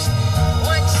fears.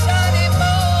 One shiny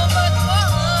moment,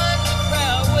 one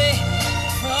prayer away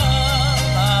from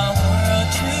our world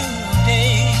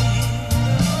today.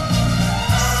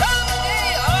 Someday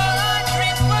all our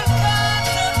dreams will come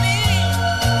to be.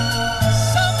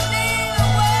 Someday in a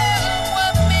world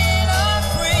where men are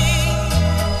free.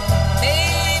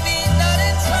 Maybe not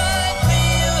in time for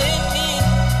you and me,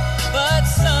 but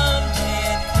someday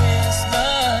at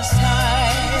Christmas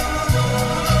time.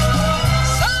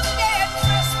 Someday at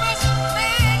Christmas,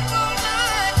 men will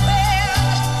not fail.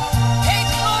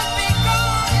 Hate will be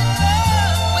gone and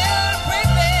love will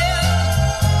prevail.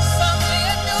 Someday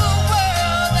a new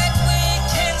world that we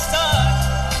can start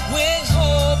with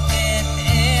hope in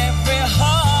every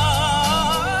heart.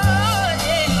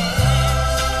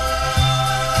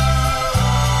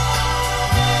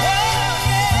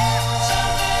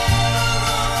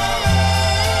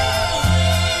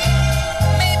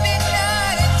 Maybe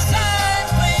not in time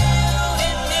for you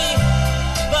and me,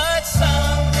 but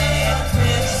someday at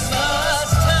Christmas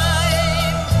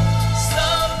time.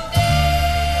 Someday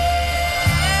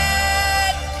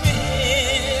at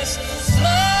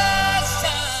Christmas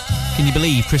time. Can you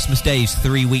believe Christmas Day is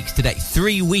 3 weeks today?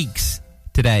 3 weeks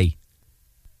today.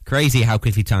 Crazy how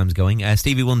quickly time's going.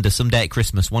 Stevie Wonder, Someday at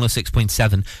Christmas,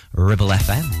 106.7 Ribble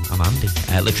FM. I'm Andy.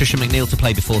 Latricia McNeil to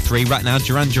play before 3. Right now,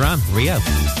 Duran Duran, Rio.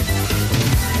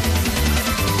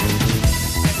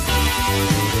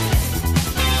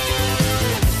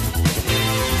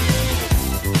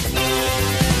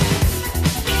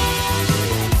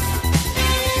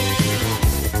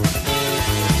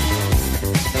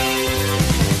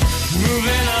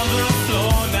 Moving on the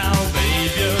floor now,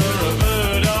 babe, you're a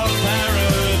bird of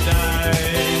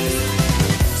paradise.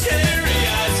 Cherry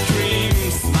ice cream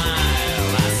smile,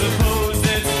 I suppose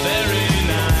it's very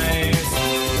nice.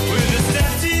 With a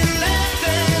step to your left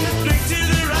and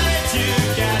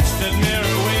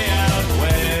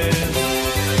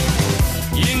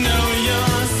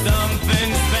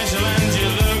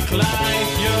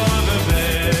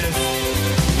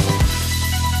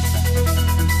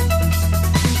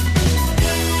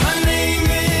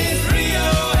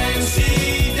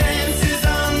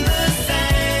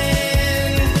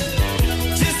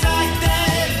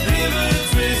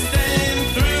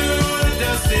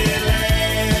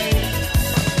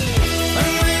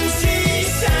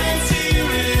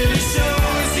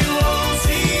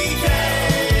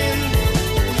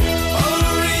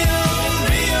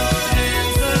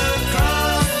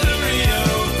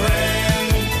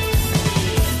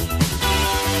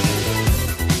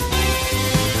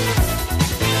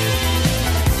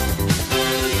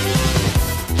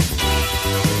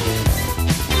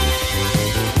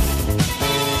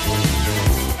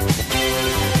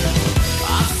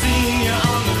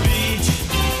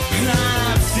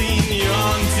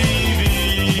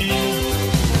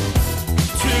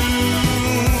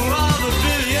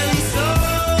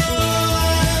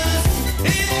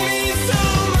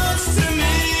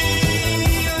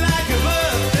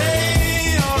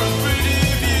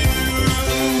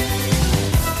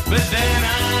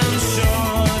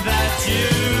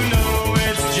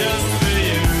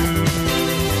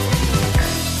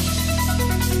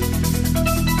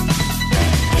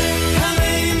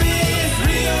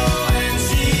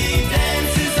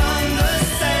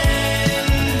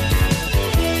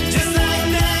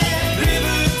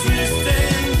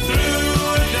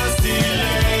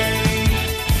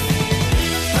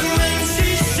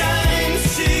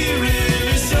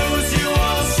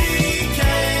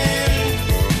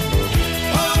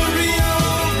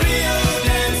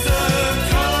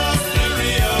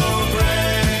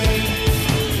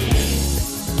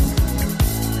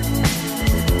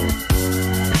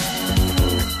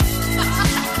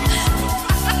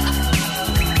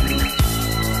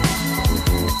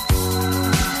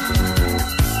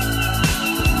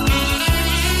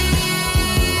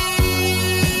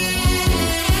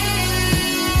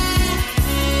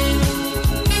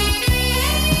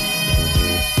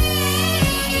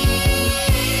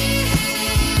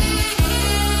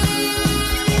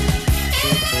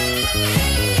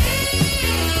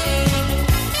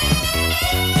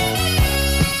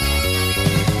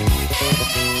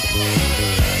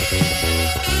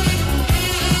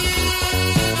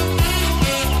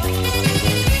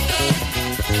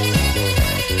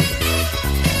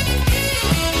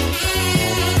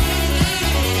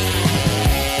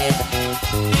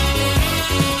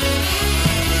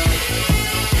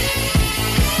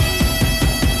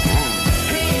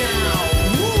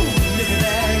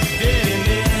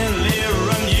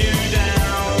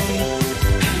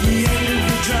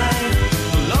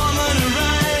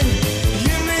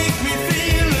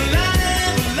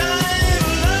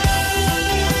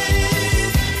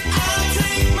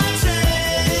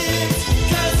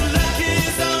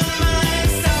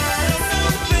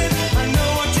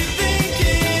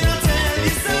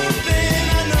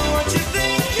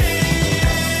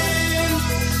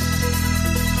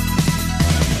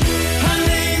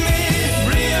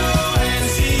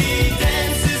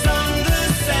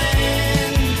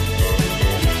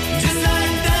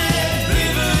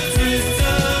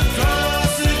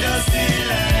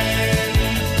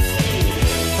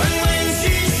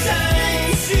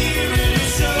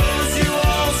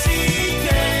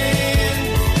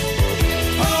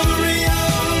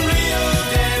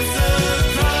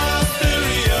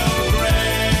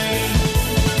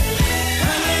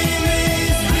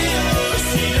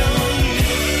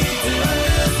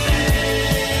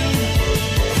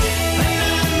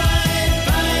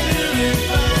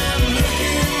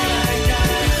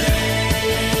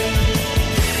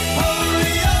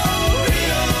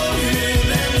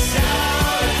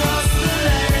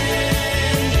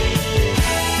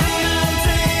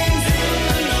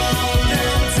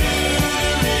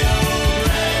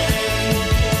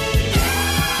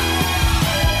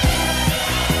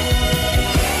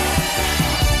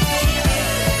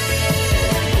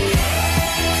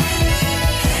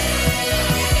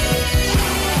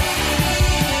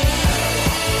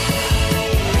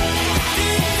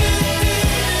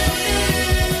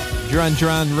Duran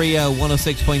Duran, Rio,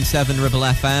 106.7 Ribble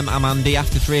FM. I'm Andy.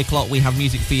 After 3 o'clock, we have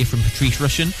music for you from Patrice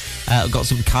Rushen. We've got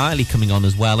some Kylie coming on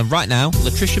as well. And right now,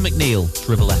 Latricia McNeil,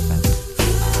 Ribble FM.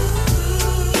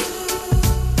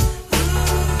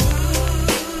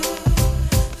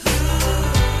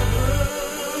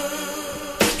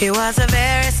 He was a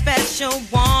very special,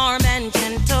 warm and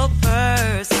gentle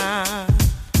person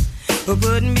who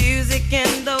put music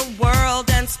in the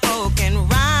world and spoken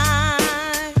rhyme.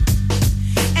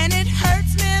 And it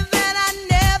hurts me that I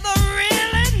never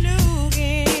really knew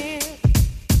him,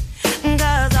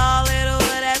 'cause all it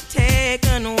would have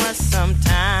taken was some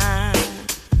time.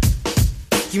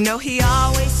 You know he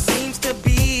always seems to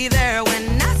be there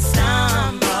when I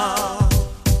stumble,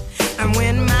 and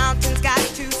when mountains got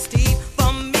too steep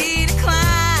for me to climb,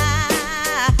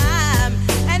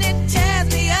 and it tears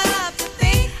me up to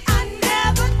think I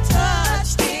never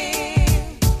touched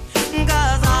him,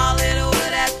 'cause all it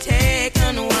would have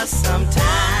taken was some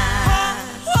time.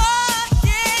 Oh,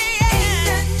 yeah. Ain't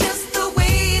that just the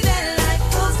way that life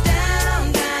goes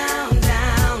down, down,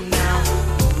 down, down,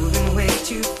 moving way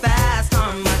too fast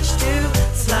or much too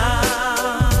slow.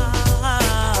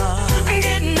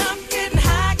 Getting up, getting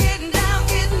high, getting down,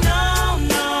 getting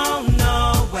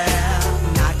nowhere.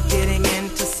 Not getting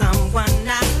into someone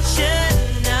I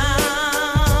should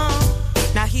know.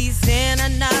 Now he's in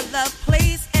another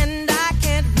place and I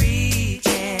can't reach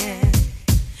him,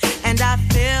 and I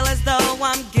feel as though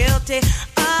I'm guilty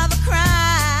of a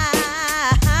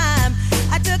crime.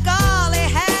 I took all he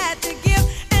had to give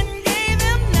and gave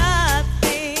him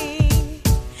nothing,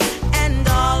 and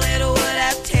all it would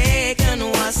have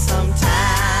taken was some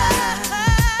time.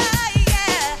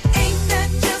 Yeah, ain't that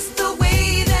just the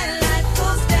way that life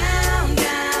goes down,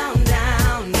 down,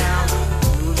 down, down,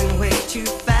 moving way too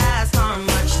fast or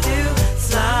much too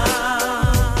slow.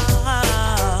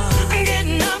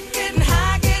 Getting up, getting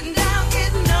high, getting down,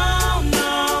 getting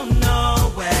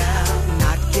nowhere.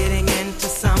 Not getting into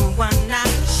someone I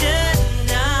should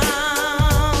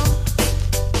know.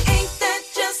 Ain't that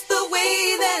just the way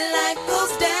that life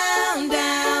goes down,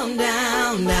 down,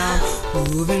 down, down,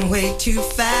 moving way too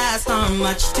fast or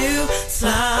much too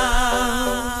slow.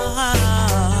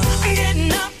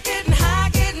 Getting up, getting high,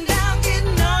 getting down,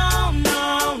 getting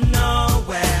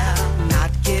nowhere.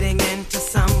 Not getting into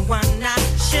someone I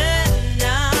should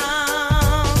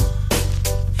know.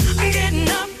 Getting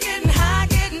up, getting high,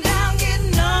 getting down,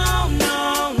 getting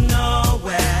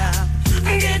nowhere.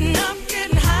 Getting up,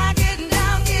 getting high, getting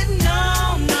down, getting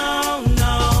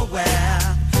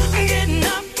nowhere. Getting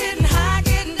up, getting high,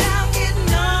 getting down, getting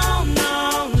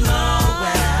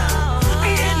nowhere.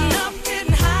 Getting up,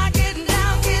 getting high, getting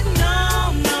down, getting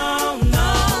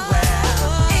nowhere.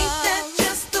 Ain't that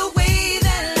just the way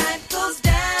that life goes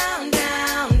down,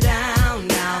 down, down,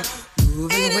 down,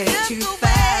 moving way too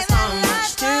fast or much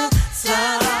too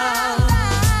slow.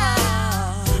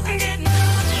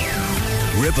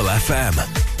 Ribble FM.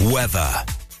 Weather.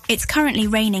 It's currently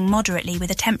raining moderately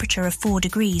with a temperature of 4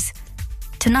 degrees.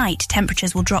 Tonight,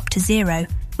 temperatures will drop to 0,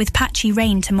 with patchy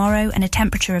rain tomorrow and a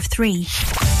temperature of 3.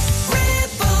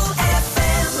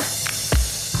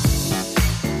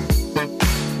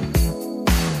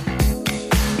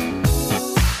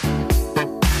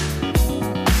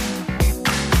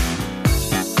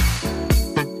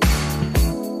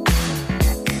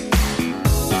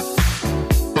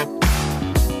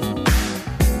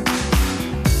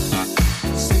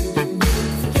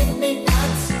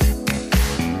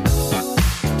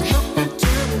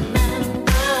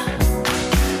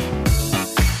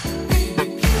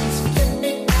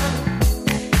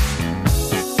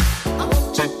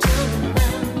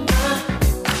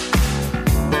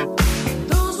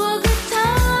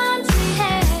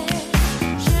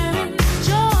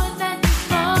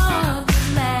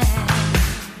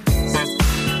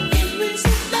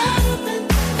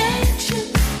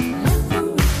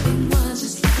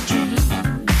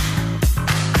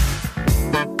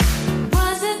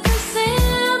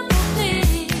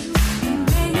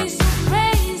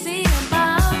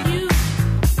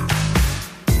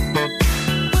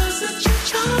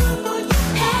 Charge.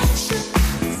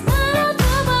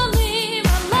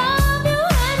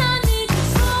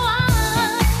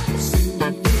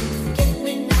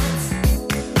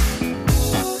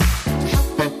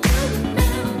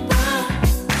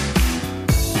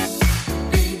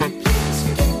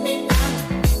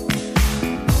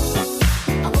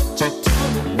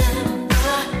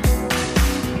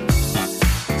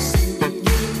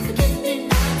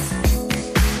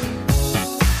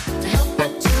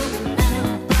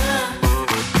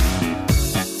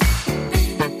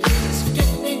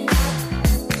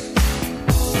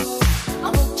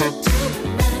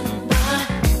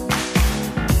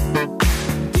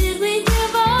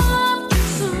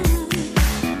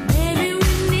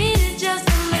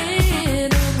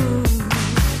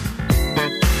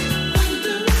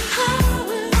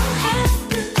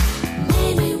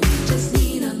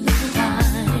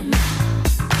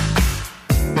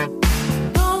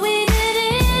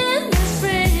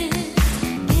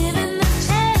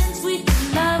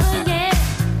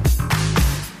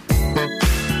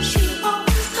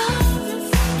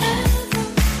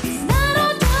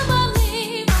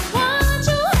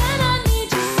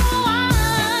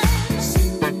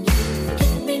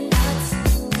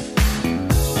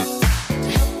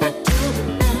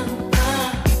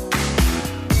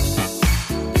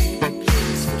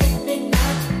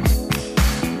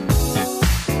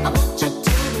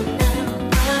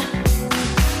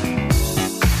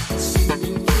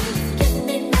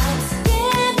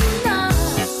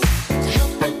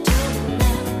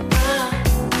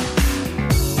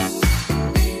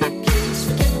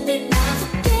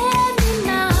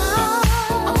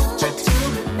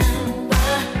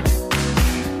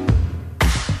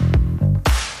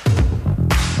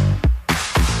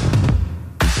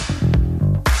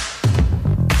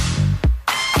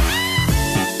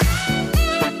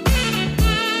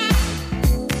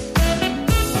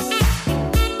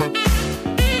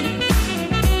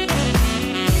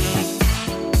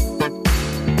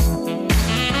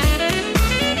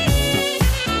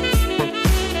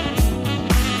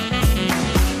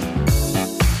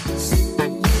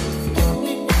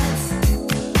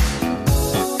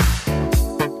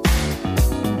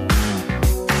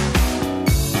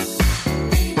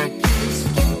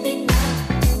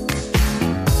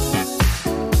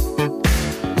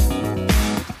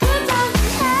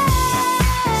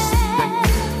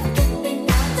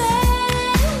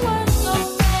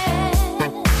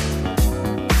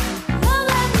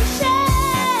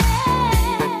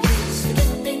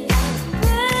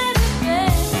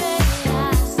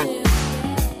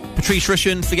 Patrice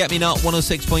Rushen, Forget Me Not,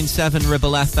 106.7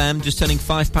 Ribble FM, just turning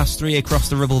 3:05 across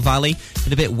the Ribble Valley.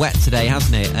 Been a bit wet today,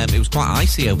 hasn't it? It was quite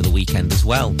icy over the weekend as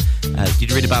well.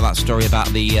 Did you read about that story about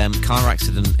the car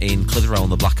accident in Clitheroe on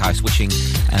the black ice, wishing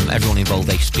everyone involved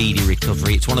a speedy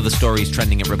recovery? It's one of the stories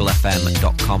trending at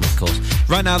ribblefm.com, of course.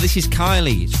 Right now, this is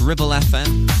Kylie. It's Ribble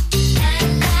FM.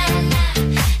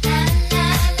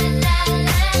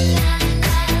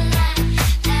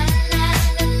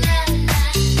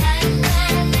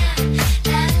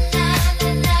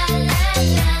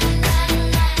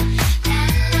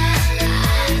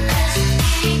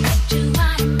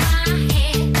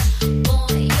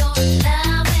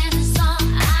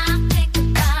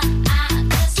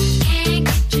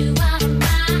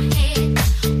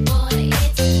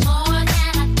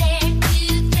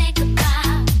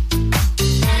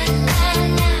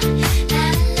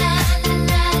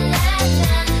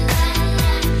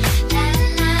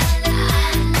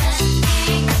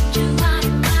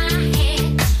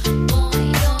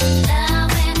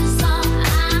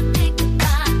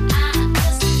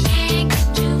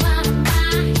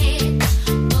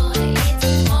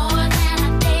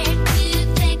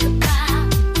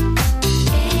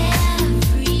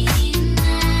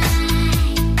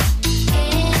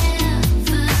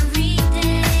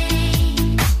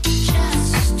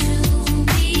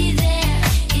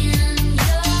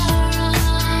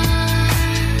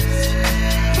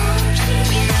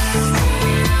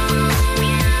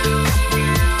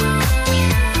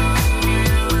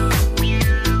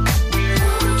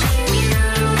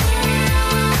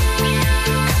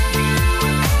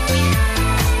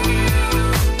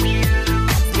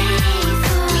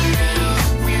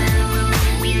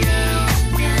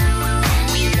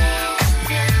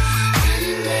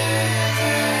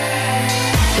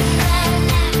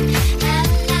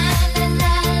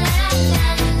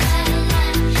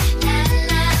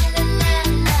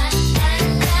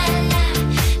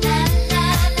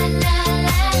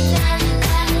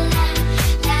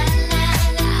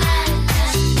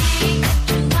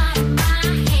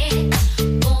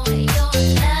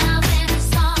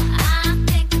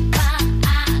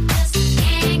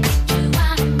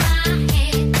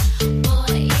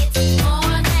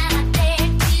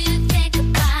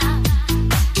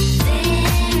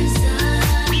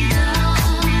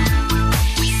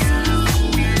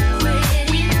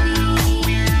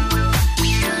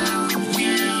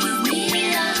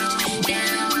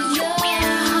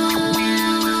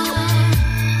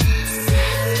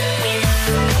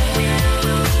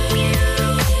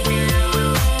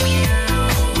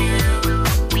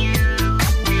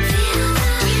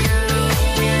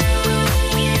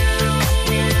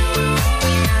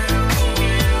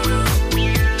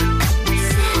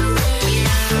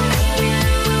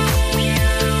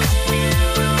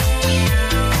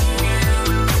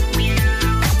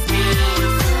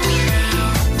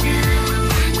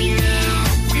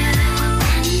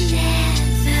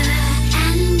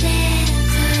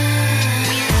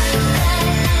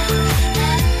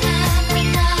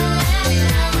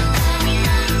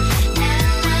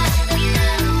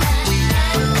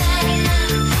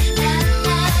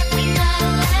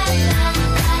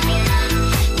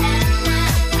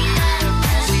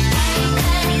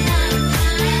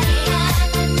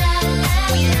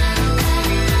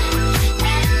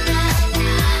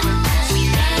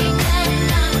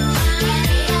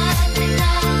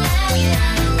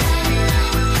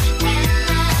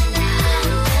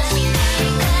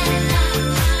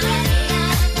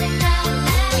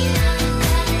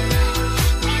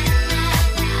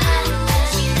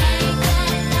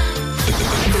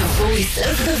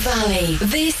 Valley.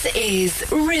 This is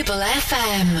Ribble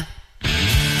FM.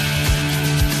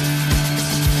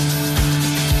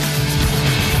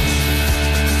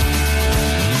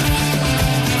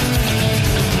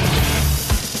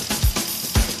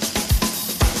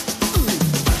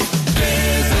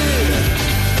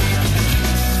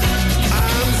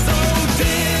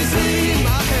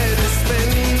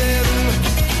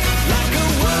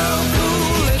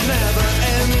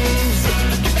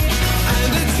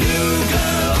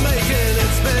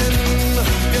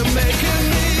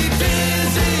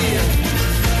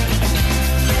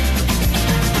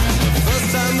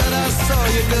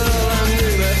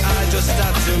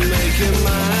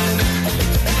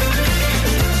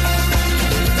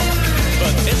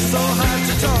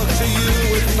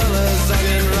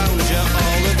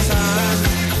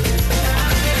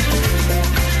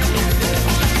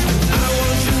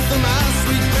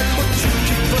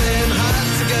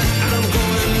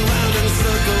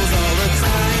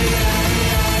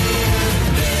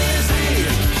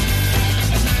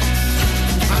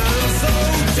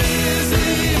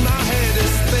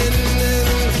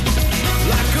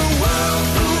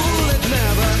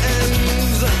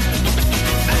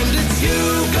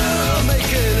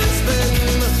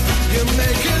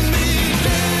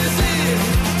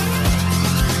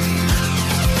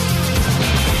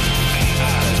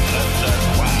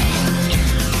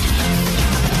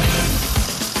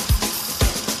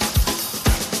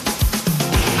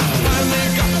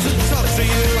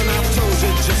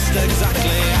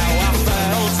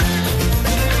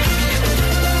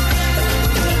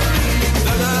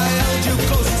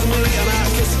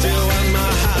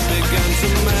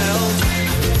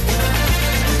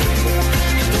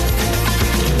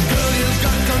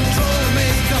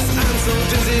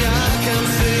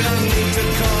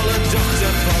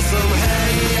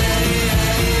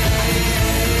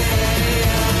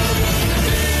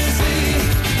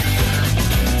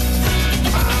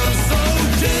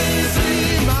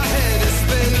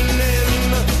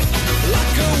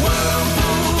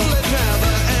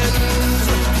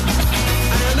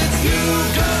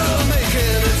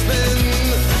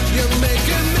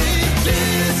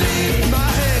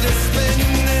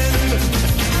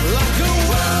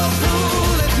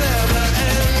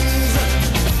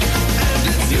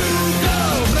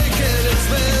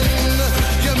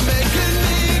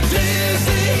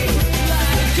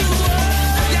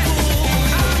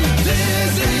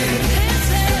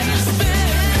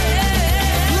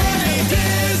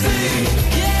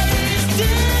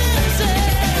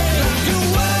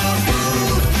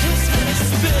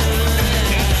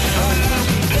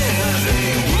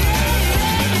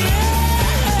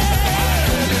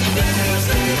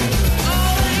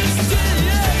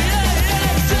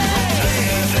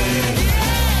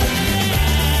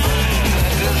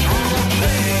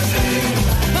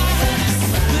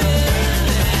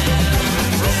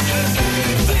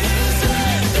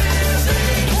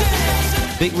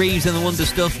 Reeves and the Wonder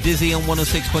Stuff, Dizzy on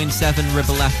 106.7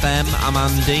 Ribble FM. I'm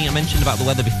Andy. I mentioned about the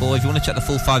weather before. If you want to check the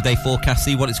full 5-day forecast,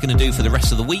 see what it's going to do for the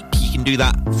rest of the week, you can do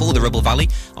that for the Ribble Valley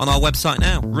on our website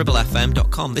now,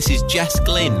 ribblefm.com. This is Jess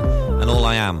Glynn and All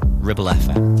I Am, Ribble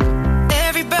FM.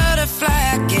 Every butterfly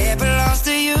I get belongs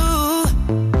to you.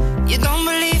 You don't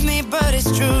believe me, but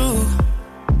it's true.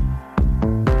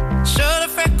 Show the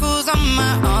freckles on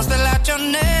my arms, spell out your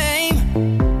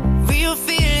name. Real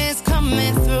feelings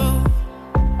coming through.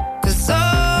 'Cause all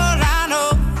I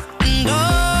know and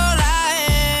all I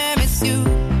am is you.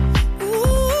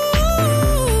 Ooh,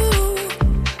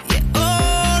 yeah,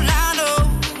 all I know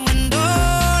and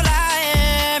all I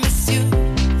am is you.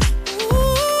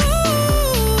 Ooh,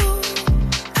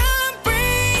 I'm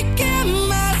breaking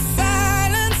my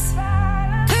silence,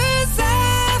 'cause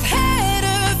I've had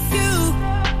a few.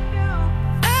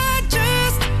 I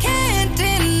just can't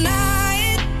deny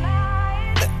it,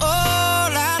 that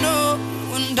all I know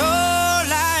and all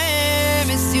I am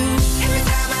is you. Every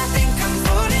time I think I'm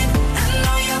falling, I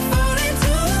know you're falling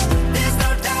too. There's no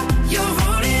doubt you're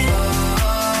rolling.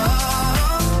 Oh,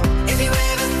 if you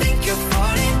ever think you're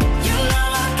falling, you know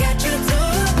I'll catch you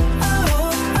too. Oh,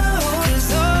 'cause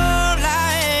all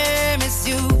I am is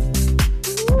you.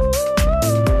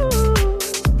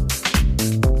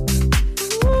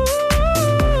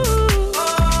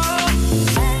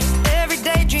 Every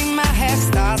daydream I have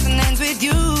starts and ends with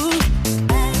you.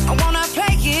 I wanna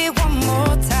play it one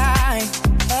more time.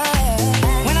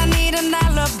 When I need an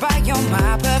alibi, you're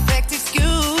my perfect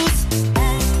excuse.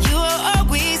 You are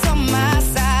always on my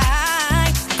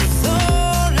side. 'Cause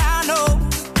all I know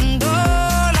and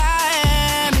all I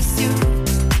am is you.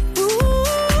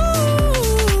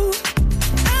 Ooh,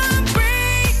 I'm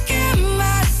breaking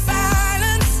my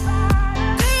silence,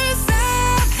 'cause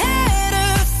I've had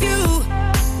a few.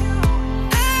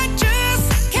 I just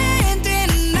can't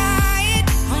deny it.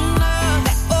 Oh, love,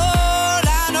 that all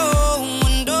I know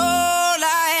and all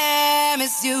I am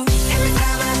is you. Every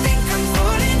time I think I'm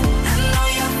falling, I know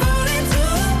you're falling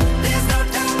too. There's no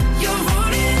doubt you're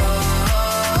rolling.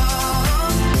 Oh,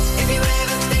 if you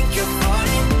ever think you're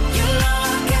falling, you know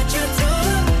I'll catch you too.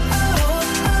 Oh,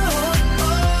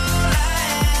 all I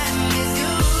am is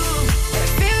you. It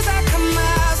feels like I'm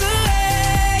miles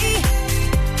away.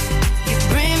 You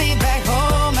bring me back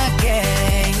home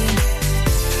again.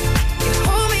 You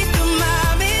hold me through my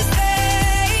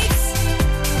mistakes.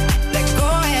 Let go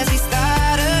as we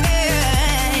start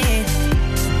again.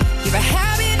 You're a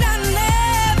habit I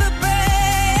never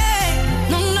break.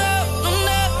 No, no, no,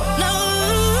 no, no.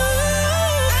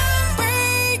 I'm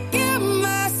breaking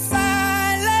my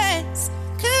silence,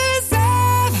 'cause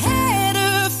I've had a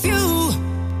few.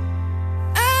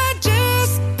 I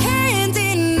just can't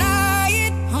deny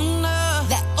it. Oh, no,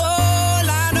 that all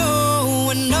I know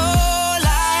and all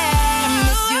I am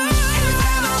is you. Every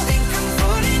time I think I'm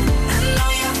falling, I know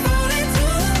you're falling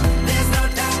too. There's no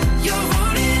doubt you're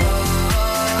rolling. Oh,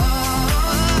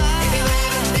 if you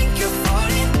ever think you're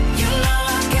falling, you know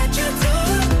I'll catch you too.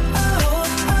 Oh,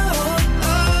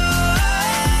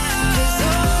 'cause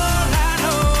all I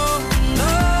know and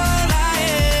all I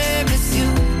am is you.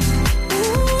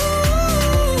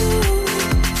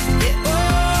 Yeah,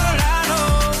 all I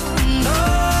know and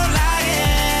all I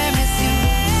am is you.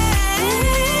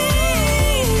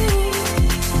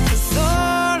 'Cause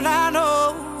all I know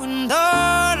and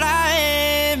all I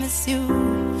am is you.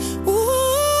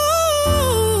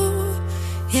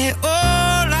 Yeah,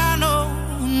 all I know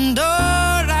and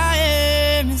all I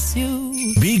am is you.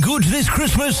 Be good this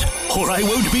Christmas, or I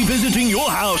won't be visiting your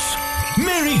house.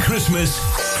 Merry Christmas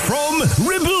from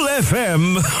Ribble FM.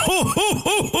 Ho, ho,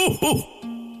 ho, ho, ho.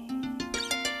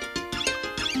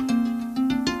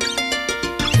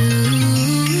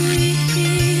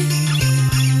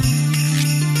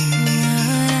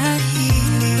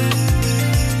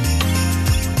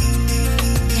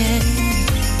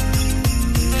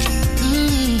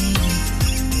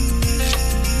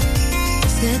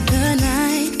 Said the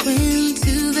night wind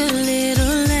to the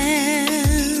little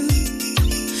lamb.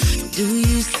 Do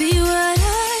you see what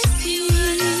I see?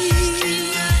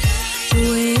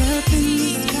 Way up in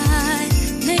the sky,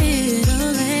 little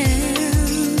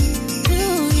lamb. Do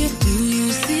you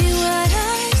see what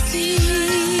I see?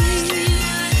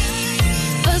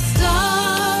 A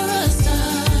star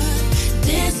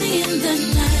dancing in the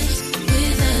night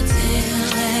with a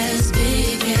tail as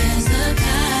big as a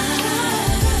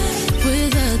kite.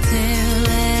 With a tail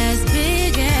as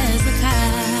big as a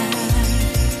kite.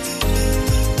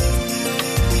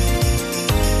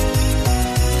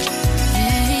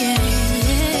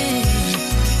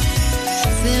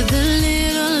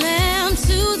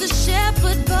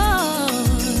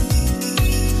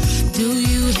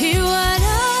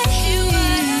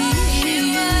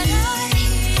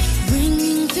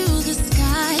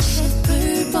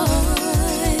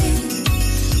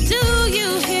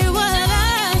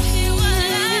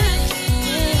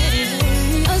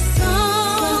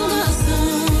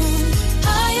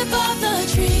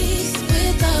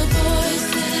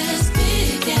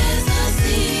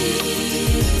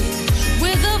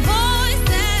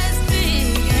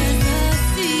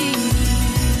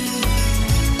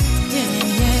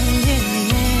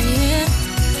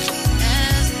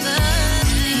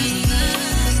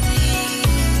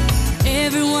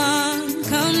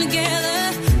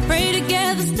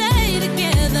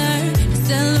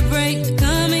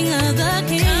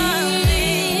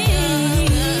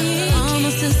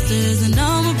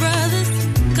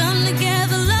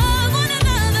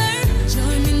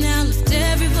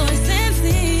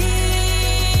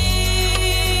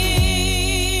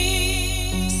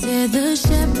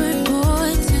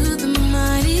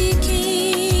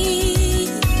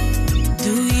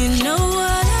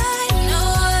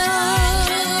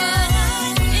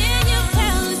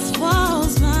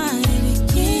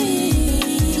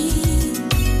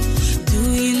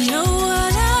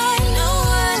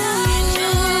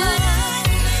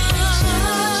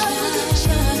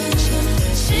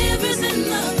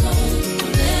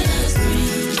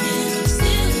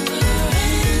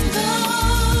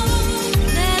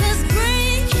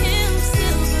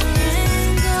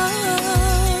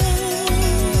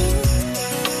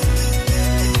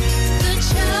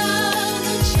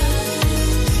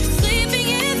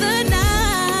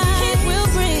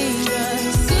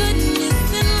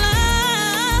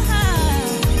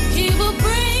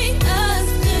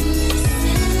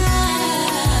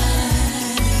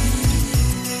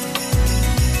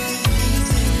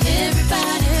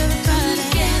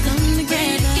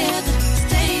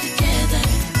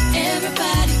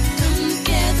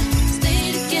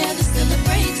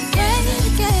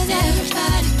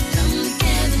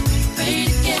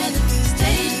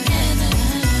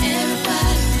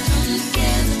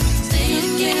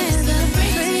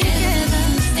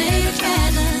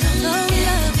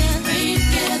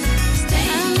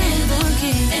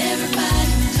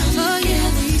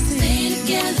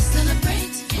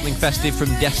 festive from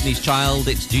Destiny's Child.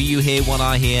 It's Do You Hear What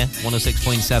I Hear?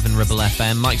 106.7 Ribble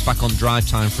FM. Mike's back on drive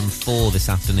time from 4 this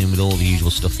afternoon with all the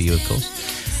usual stuff for you, of course.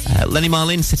 Lenny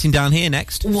Marlin sitting down here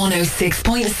next.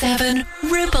 106.7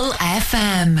 Ribble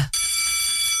FM.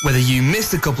 Whether you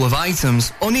missed a couple of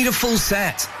items or need a full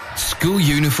set, school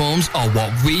uniforms are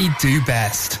what we do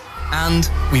best. And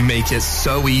we make it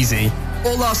so easy.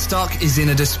 All our stock is in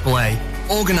a display,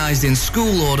 organised in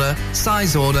school order,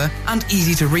 size order, and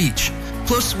easy to reach.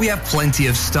 Plus, we have plenty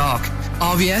of stock.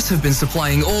 RVS have been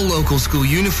supplying all local school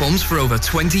uniforms for over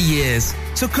 20 years.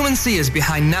 So come and see us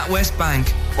behind NatWest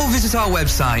Bank or visit our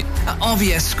website at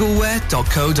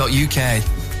rvsschoolwear.co.uk.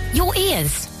 Your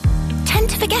ears. Tend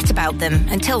to forget about them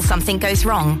until something goes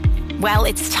wrong. Well,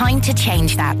 it's time to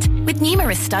change that. With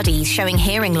numerous studies showing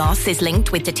hearing loss is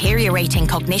linked with deteriorating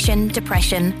cognition,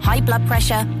 depression, high blood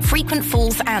pressure, frequent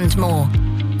falls and more.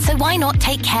 So why not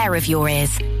take care of your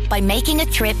ears by making a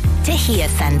trip to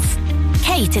HearSense?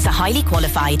 Kate is a highly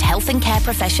qualified health and care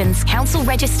professions, council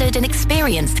registered and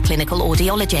experienced clinical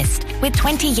audiologist with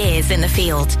 20 years in the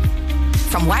field.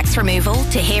 From wax removal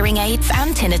to hearing aids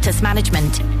and tinnitus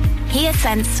management,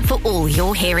 HearSense for all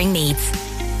your hearing needs.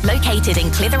 Located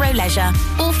in Clitheroe Leisure,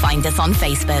 or find us on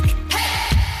Facebook.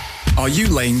 Are you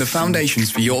laying the foundations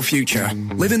for your future?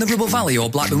 Live in the Ribble Valley or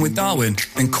Blackburn with Darwen?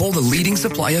 Then call the leading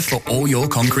supplier for all your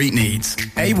concrete needs.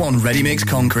 A1 Ready Mix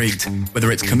Concrete.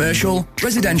 Whether it's commercial,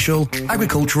 residential,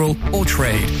 agricultural or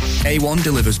trade, A1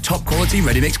 delivers top quality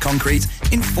ready mix concrete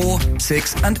in 4,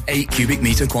 6 and 8 cubic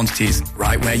metre quantities,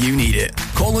 right where you need it.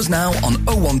 Call us now on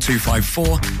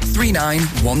 01254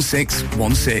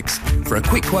 391616 for a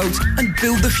quick quote and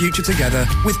build the future together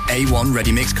with A1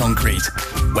 Ready Mix Concrete,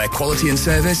 where quality and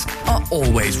service are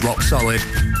always rock solid.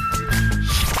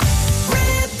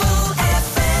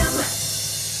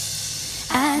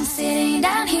 I'm sitting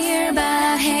down here,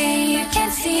 but hey, you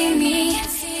can't see me.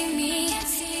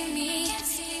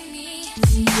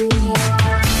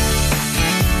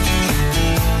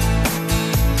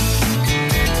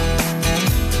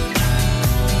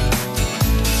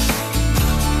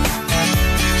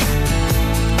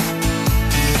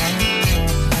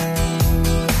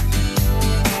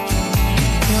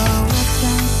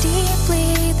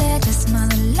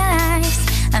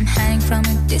 I'm hiding from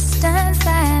a distance,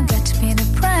 I've got to pay the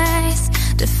price.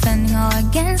 Defending all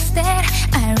against it,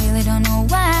 I really don't know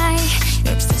why.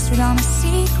 You're obsessed with all my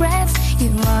secrets, you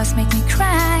always make me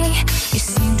cry. You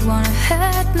seem to wanna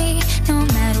hurt me, no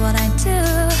matter what I do.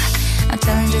 I'm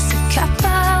telling just a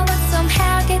couple, but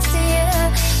somehow gets to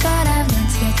you. But I've learned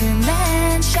to get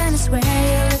revenge, and I swear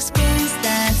you'll experience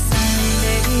that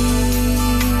someday.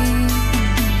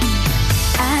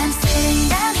 I'm sitting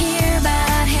down here,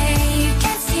 but hey, you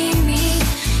can't see me.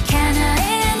 Kinda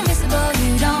invisible,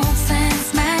 you don't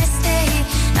sense my state.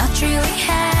 Not really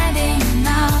hiding,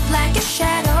 not like a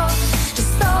shadow.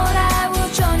 Just thought I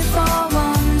would join you for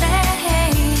one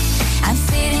day. I'm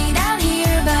sitting down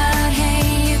here, but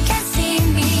hey, you can't see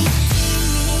me.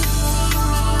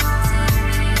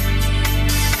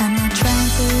 I'm not trying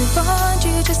to avoid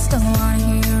you, just don't wanna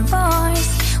hear your voice.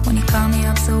 When you call me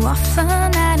up so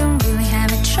often, I don't really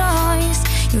have a choice.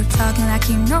 You're talking like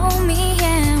you know me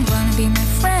and wanna be my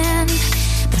friend,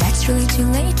 but that's really too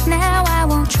late now. I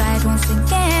won't try it once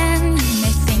again. You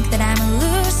may think that I'm a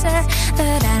loser,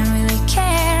 but I don't really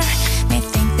care. May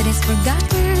think that it's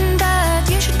forgotten, but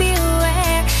you should be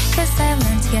aware. Cause I've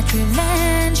learned to get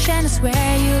revenge, and I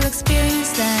swear you'll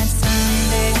experience that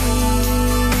someday.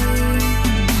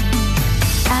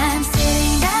 I'm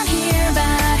sitting down here,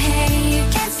 but hey, you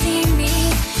can't see me.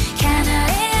 Kinda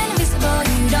invisible,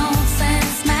 you don't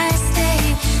sense my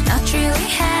state. Not really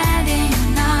hiding,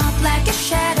 not like a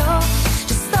shadow.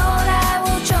 Just thought I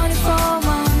would join you for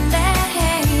one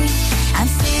day. I'm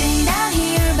sitting down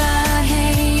here, but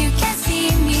hey, you can't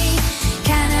see me.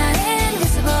 Kinda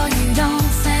invisible, you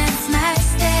don't sense my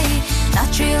state. Not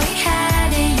really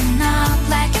hiding, not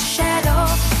like a shadow.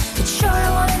 But sure I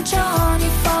wanna join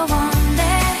you for one day.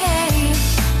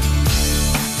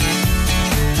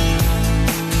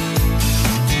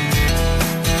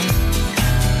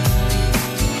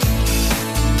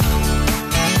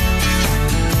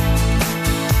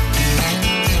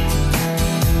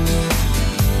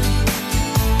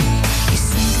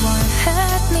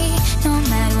 No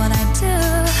matter what I do,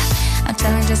 I'm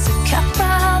telling just a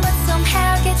couple, but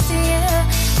somehow it gets to you.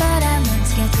 But I'm meant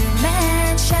to get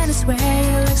revenge, and I swear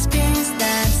you'll experience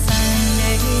that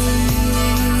someday.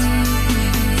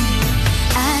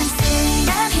 I'm sitting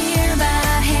down here,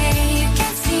 but hey, you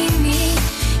can't see me.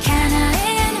 Kinda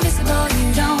invisible, you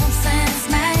don't sense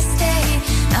my state.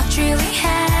 Not really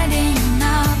hiding,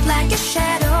 not like a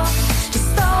shadow. Just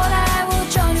thought I would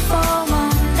join you for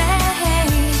one day.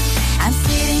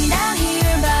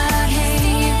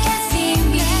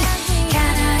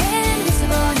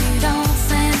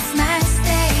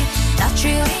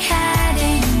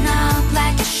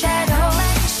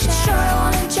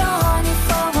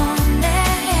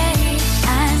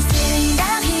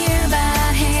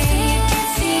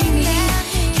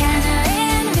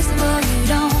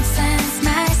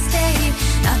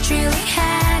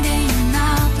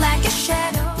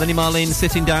 Lenny Marlin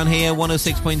sitting down here,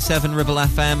 106.7 Ribble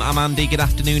FM. I'm Andy. Good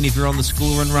afternoon if you're on the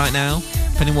school run right now.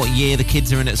 Depending what year the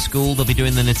kids are in at school, they'll be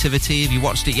doing the Nativity. Have you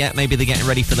watched it yet? Maybe they're getting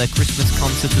ready for their Christmas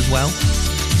concert as well.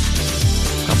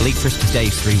 Can't believe Christmas Day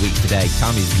is 3 weeks today.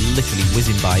 Time is literally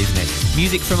whizzing by, isn't it?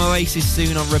 Music from Oasis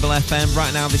soon on Ribble FM.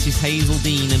 Right now, this is Hazel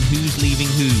Dean and Who's Leaving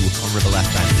Who on Ribble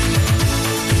FM.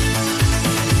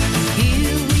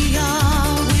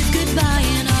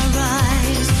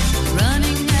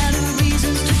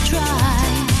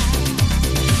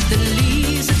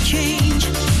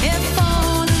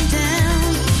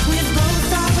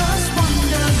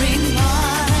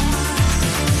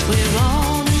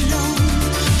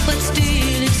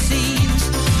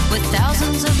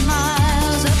 Thousands of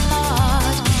miles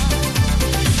apart,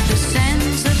 the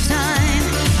sands of time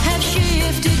have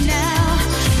shifted now,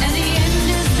 and the end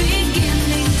is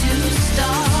beginning to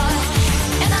start.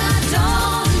 And I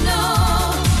don't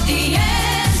know the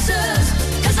answers,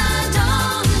 'cause I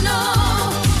don't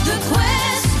know the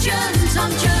questions.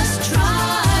 I'm just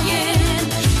trying,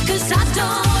 'cause I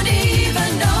don't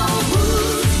even know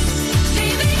who's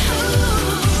leaving who.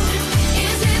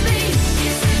 Is it me?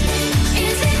 Is it me?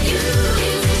 Is it you?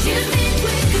 Do you think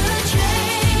we could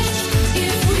change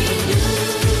if we do?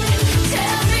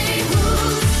 Tell me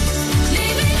who's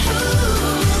leaving who.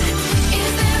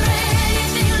 Is there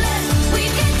anything left we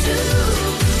can do?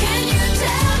 Can you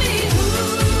tell me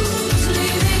who's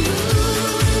leaving who?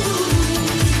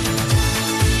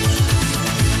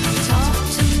 Talk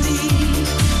to me.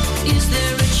 Is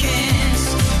there a chance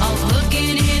of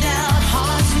looking it out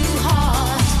heart to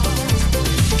heart?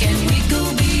 Can we go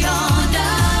beyond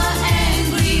our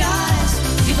angry eyes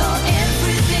before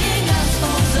everything else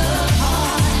falls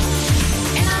apart?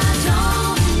 And I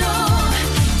don't know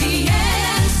the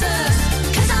answers,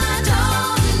 'cause I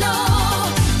don't know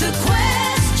the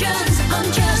questions. I'm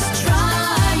just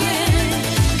trying,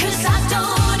 'cause I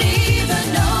don't even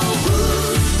know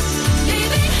who's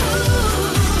leaving who.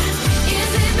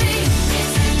 Is it me?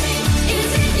 Is it me?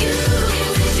 Is it you?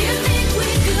 Do you think we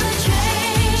could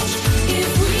change if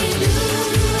we do?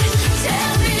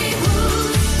 Tell me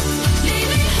who's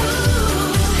leaving who.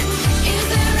 Is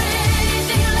there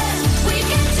anything left we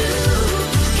can do?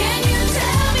 Can you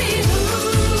tell me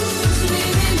who's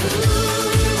leaving who?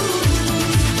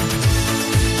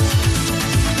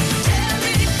 Tell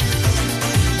me,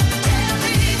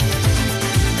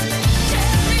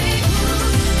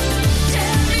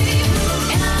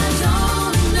 and I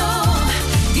don't know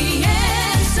the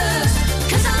answers,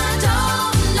 'cause I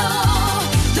don't know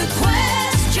the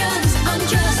questions. I'm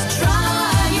just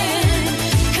trying,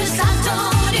 'cause I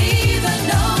don't even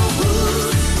know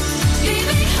who's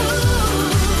leaving who.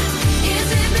 Is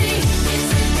it me? Is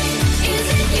it me? Is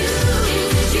it you?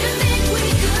 Do you think we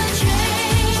could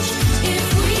change if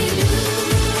we do?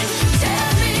 Tell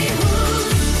me who's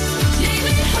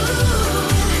leaving who.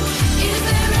 Is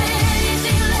there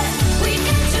anything left we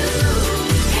can do?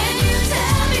 Can you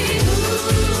tell me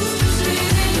who's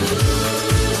leaving who?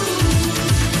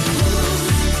 Who's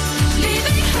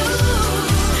leaving who?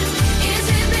 Is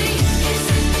it me? Is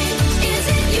it me? Is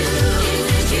it you?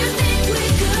 Do you think we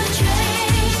could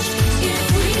change if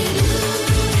we do?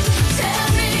 Tell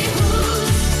me who's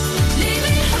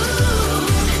leaving who.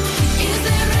 Is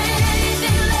there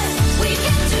anything left we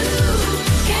can do?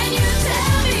 Can you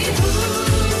tell me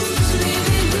who's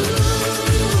leaving who?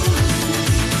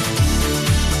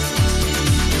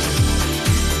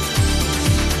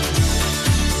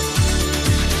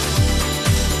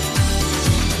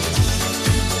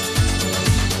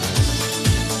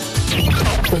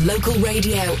 For local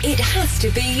radio, it has to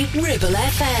be Ribble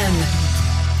FM.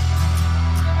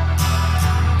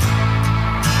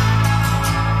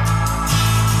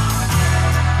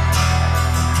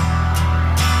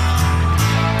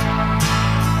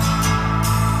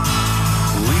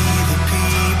 We the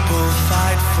people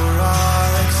fight for our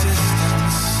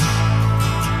existence.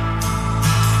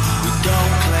 We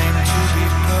don't claim to be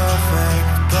perfect,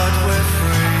 but we're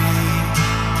free.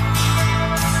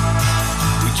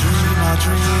 We dream our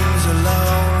dreams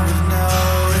alone with no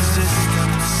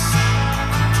resistance.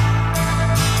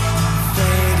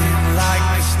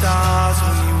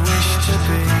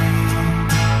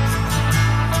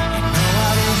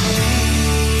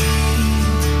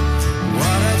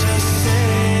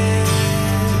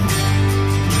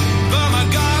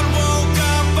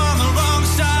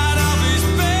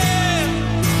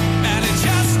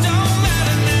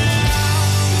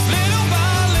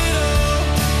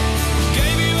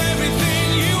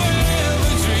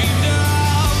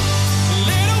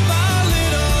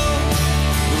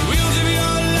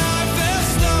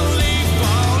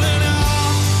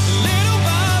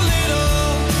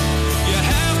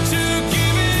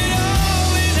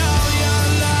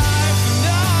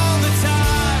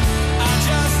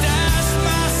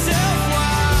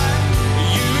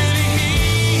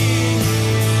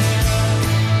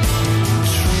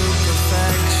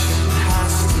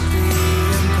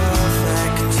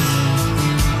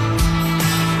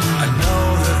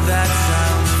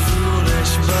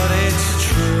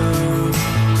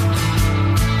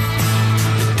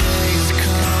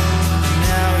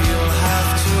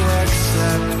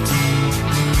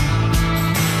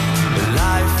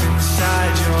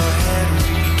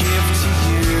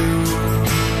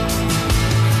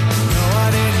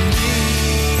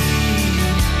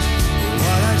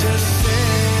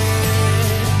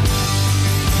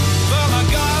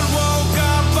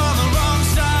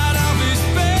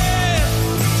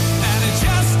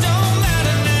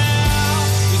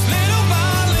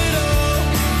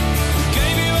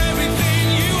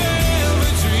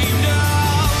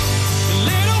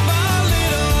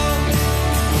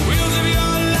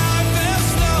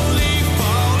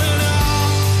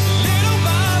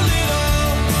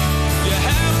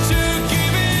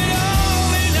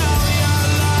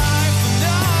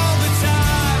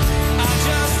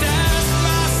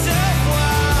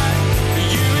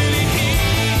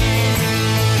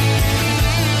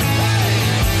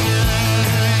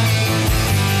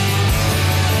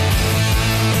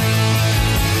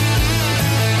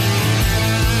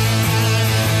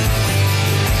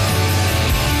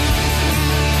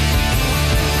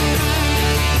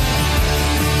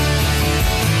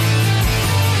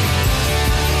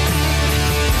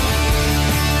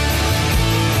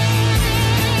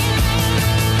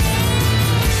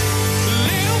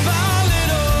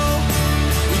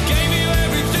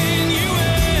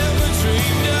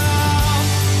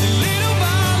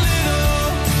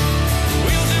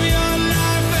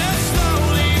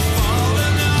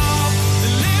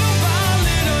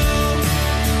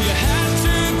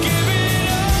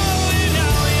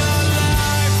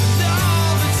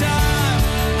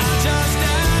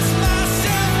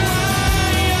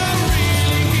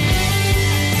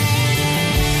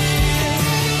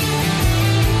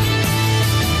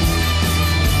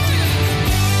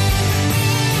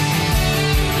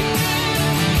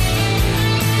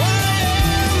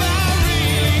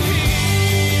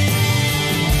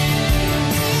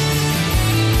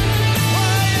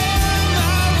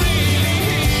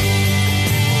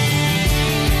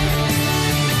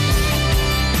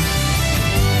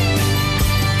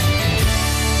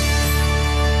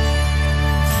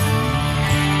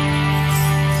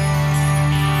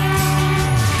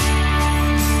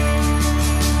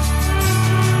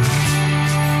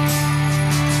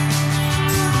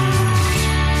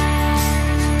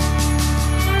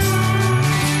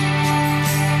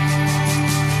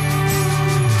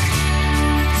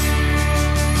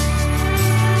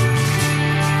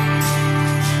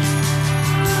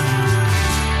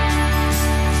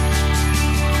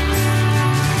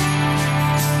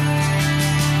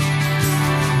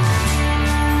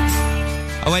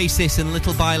 Oasis and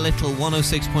Little by Little,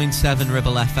 106.7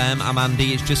 Ribble FM. I'm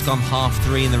Andy. It's just gone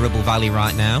 3:30 in the Ribble Valley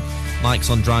right now.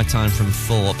 Mike's on drive time from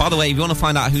 4. By the way, if you want to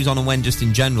find out who's on and when just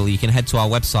in general, you can head to our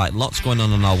website. Lots going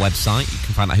on our website. You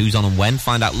can find out who's on and when,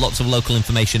 find out lots of local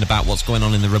information about what's going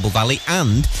on in the Ribble Valley.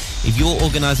 And if you're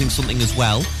organising something as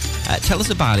well, tell us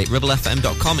about it.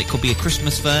 ribblefm.com. It could be a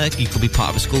Christmas fair, you could be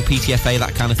part of a school PTFA,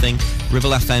 that kind of thing.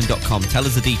 ribblefm.com. Tell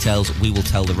us the details. We will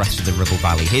tell the rest of the Ribble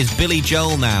Valley. Here's Billy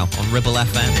Joel now on Ribble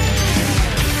FM.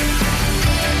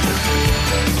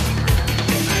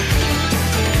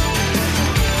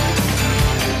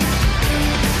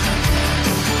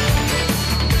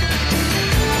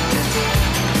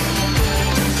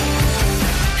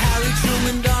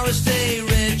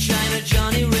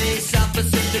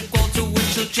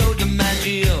 Joe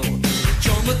DiMaggio,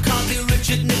 Joe McCarthy,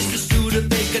 Richard Nixon,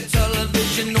 Studebaker,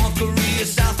 television, North Korea,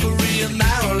 South Korea,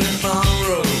 Marilyn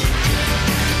Monroe.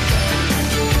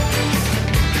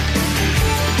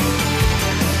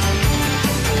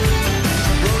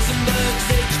 Rosenberg,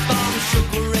 H-Bomb,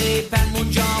 Sugar Ray,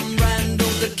 Panmunjom,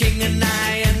 Randall, the King and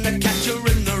I, and the Catcher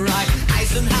in the Rye.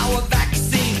 Eisenhower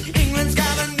vaccine, England's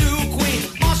got a new queen,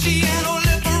 Marciano,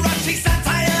 Liberace,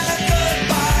 satire,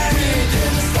 goodbye. We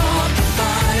didn't start the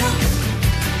fire.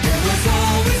 It was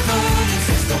always burning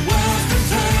since the world's been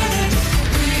turning.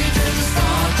 We didn't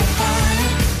start the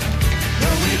fire. No,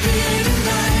 we didn't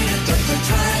light it, but we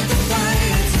tried to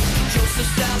fight it. Joseph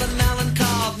Stalin, Alan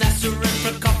Cobb, Nasser and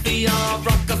Prokofiev,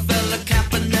 Rockefeller,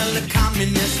 Campanella,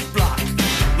 Communist Bloc.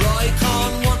 Roy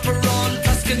Cohn, Juan Perón,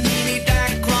 Toscanini,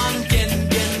 Dacron, Gin,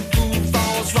 Food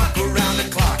Falls, rock around the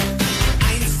clock.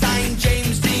 Einstein,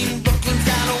 James Dean, Brooklyn's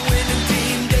got a winning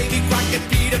team. Davy Crockett,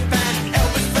 Peter Pan,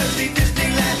 Elvis Presley,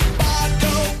 Disneyland,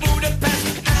 Bardo, Budapest,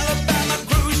 Alabama,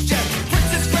 Khrushchev,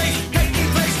 Princess Grace, Peyton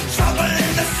Place, trouble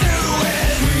in the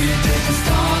Suez. We didn't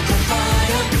start the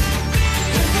fire.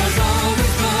 It was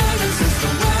always burning since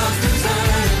the world's been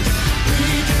turning.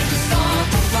 We didn't start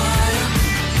the fire.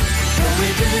 No, we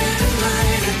didn't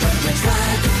light it, but we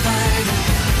tried to fight it.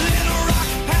 Little Rock,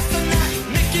 Pasternak,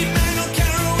 Mickey Mantle,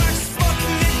 Kerouac,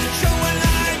 Sputnik, Joe and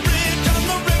I, Bridge on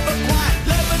the River Kwai,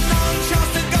 Lebanon,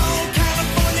 Charles de Gaulle,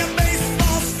 California,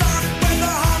 baseball, stock,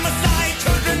 weather, homicide,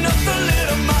 children of the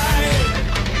Little Mile.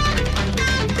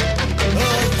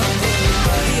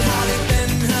 Buddy Holly,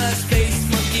 Ben Hur, Space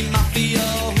Monkey, Mafia,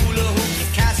 Hula Hoops,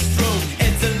 Castro,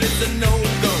 Edsel is a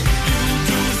no-go. U2,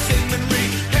 Sigmund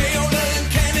Reed, Payola and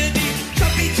Kennedy,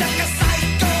 Chucky Checker,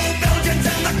 Psycho, Belgians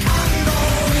and the Congo.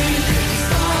 We didn't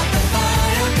start the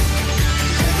fire.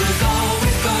 It was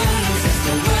always burning since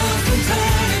the world's been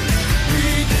turning. We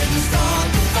didn't start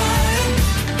the fire.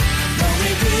 No,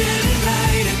 we didn't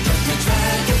light it, but we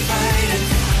tried to fight it.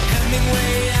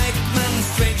 Hemingway, Eichmann,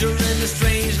 Stranger in the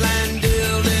Strange Land,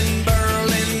 Dylan,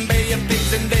 Berlin, Bay of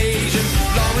Pigs invasion,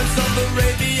 Lawrence of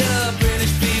Arabia,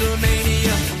 British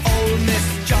Beatlemania, Ole Miss,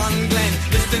 John Glenn,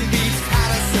 Liston Beats,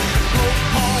 Patterson, Pope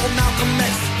Paul, Malcolm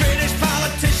X, British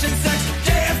politician, sex,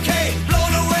 JFK,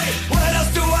 blown away. What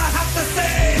else do I have to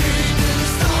say? We didn't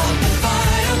start the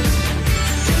fire.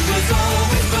 It was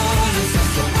always burning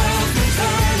since the world's been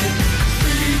turning.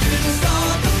 We didn't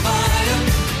start the fire.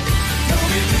 No,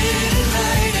 we didn't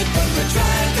light it, but we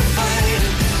tried to fight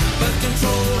it. Birth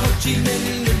control, Ho Chi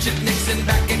Minh, Richard Nixon,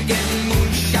 back again,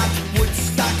 moonshot,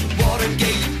 Woodstock,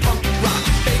 Watergate, punk rock,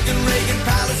 Bacon, Reagan,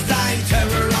 Palestine,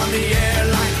 terror on the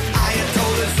airline,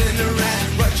 Ayatollahs in Iran,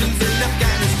 Russians in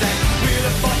Afghanistan, Wheel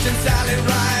of Fortune, Sally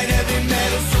Ride, heavy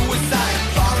metal, suicide,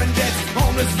 foreign debts,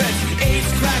 homeless vets,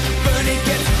 AIDS, crack, Bernie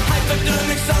gets,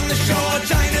 hypodermics on the shore,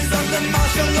 China's under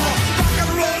martial law, rock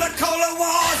and roll, cola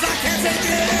wars, I can't take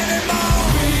it anymore.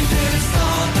 We didn't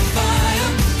start the fire.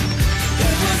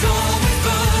 It was always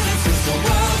burning since the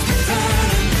world's been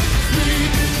turning. We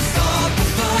didn't start the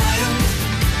fire,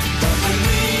 but when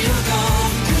we were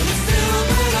gone, it still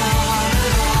went on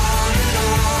and on and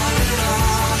on and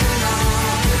on and on and on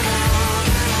and on.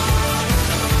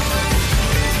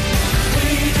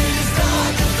 We didn't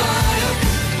start the fire.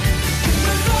 It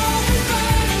was always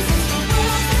burning since the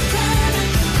world's been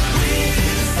turning. We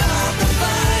didn't start the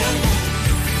fire.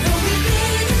 No, we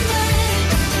didn't light it,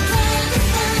 but we tried to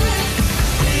fight it.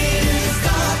 We didn't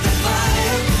start the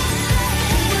fire.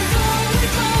 It was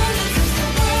always burning since the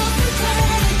world's been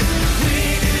turning. We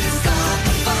didn't start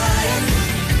the fire.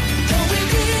 No, we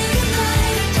didn't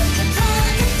light it, but we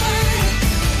tried to fight it.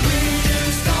 We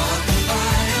didn't start the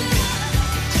fire.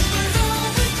 It was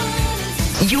always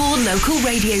burning. Your local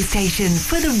radio station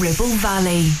for the Ribble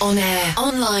Valley. On air,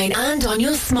 online and on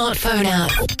your smartphone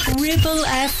app. Ribble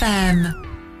FM.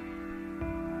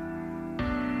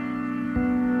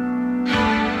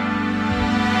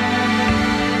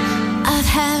 I've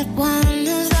had one of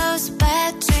those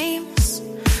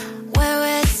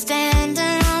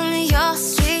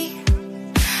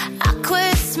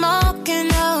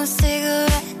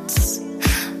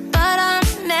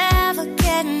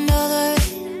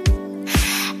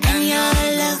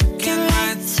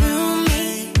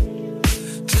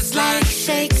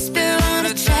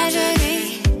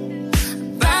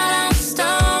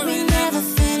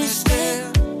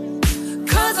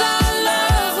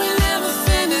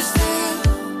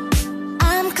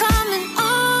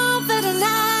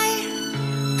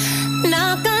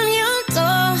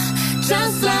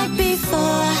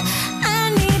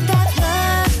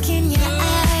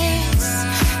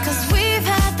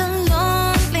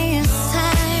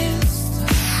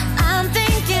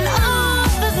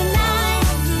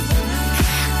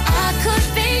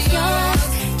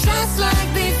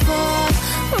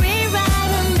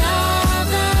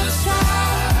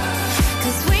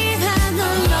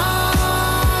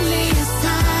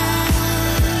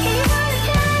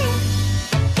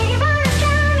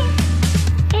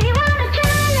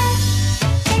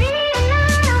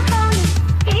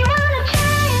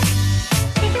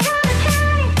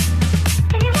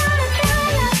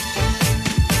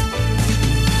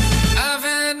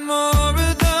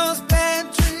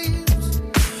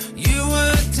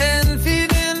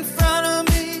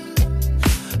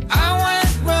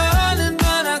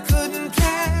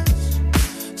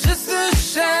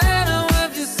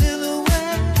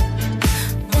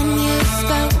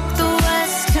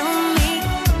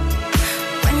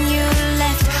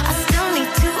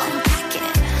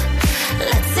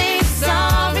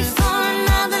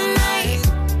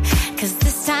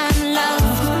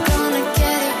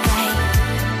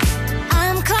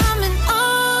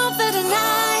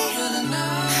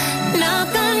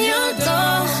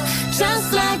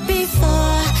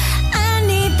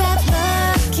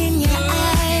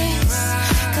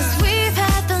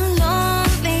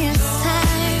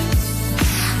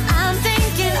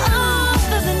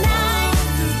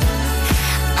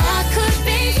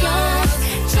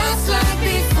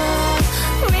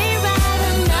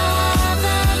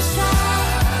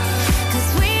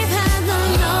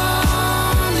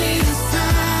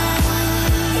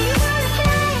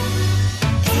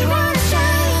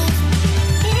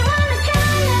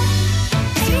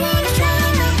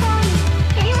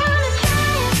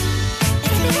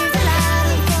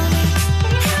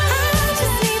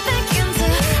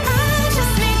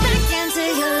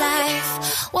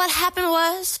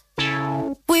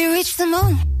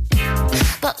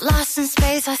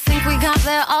space, I think we got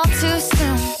there all too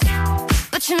soon.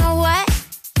 But you know what?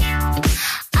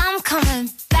 I'm coming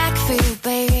back for you,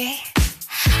 baby.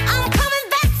 I'm coming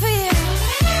back for you.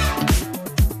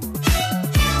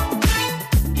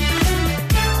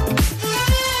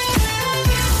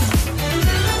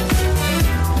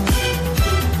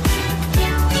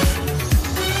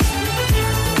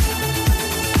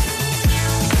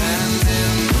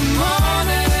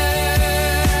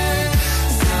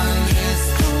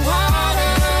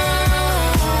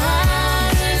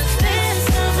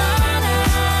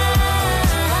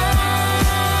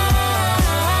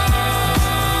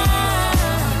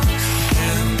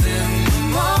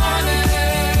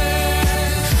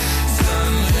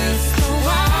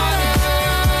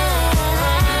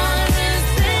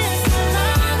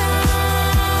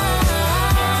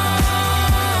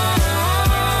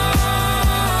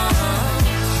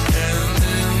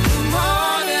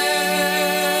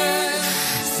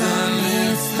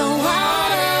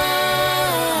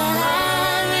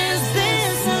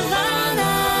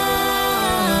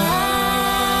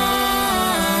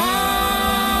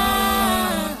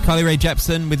 Carly Rae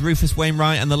Jepsen with Rufus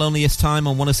Wainwright and The Loneliest Time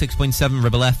on 106.7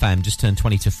 Ribble FM. Just turned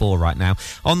 20 to 4 right now.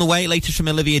 On the way, latest from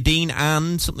Olivia Dean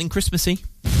and something Christmassy.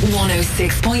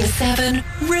 106.7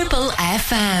 Ribble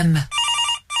FM.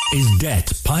 Is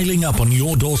debt piling up on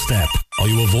your doorstep? Are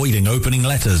you avoiding opening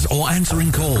letters or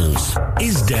answering calls?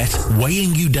 Is debt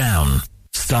weighing you down?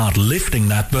 Start lifting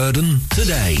that burden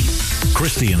today.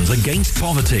 Christians Against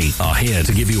Poverty are here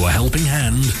to give you a helping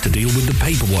hand to deal with the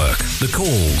paperwork, the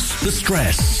calls, the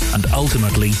stress, and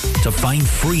ultimately to find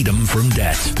freedom from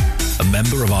debt. A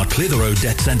member of our Clitheroe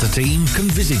Debt Centre team can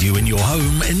visit you in your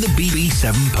home in the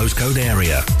BB7 postcode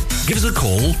area. Give us a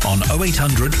call on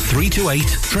 0800 328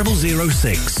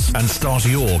 0006 and start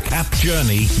your CAP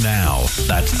journey now.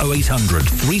 That's 0800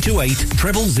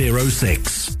 328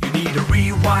 0006. You need a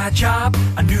rewire job,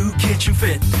 a new kitchen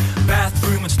fit,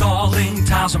 bathroom installing,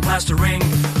 tiles and plastering,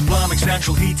 plumbing,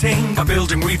 central heating, a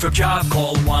building refurb job.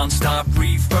 Call One Stop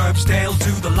Refurbs, Dale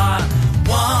to the lot.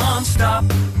 One Stop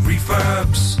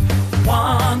Refurbs.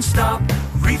 One Stop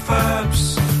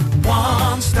Refurbs.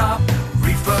 One Stop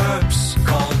Refurbs.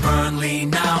 Call Burnley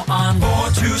now on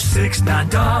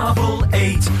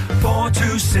 426-988.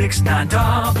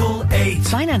 426-988.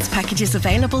 Finance packages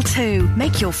available too.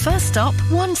 Make your first stop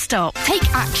One Stop. Take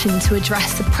action to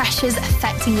address the pressures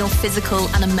affecting your physical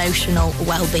and emotional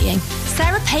well-being.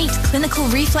 Sarah Pate Clinical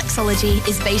Reflexology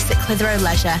is based at Clitheroe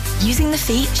Leisure. Using the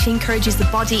feet, she encourages the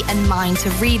body and mind to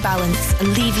rebalance,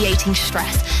 alleviating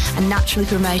stress and naturally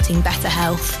promoting better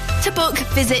health. To book,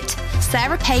 visit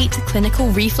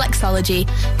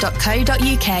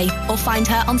sarahpateclinicalreflexology.co.uk or find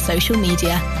her on social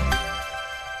media.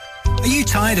 Are you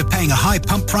tired of paying a high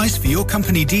pump price for your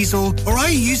company diesel? Or are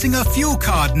you using a fuel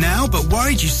card now but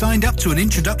worried you signed up to an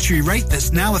introductory rate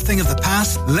that's now a thing of the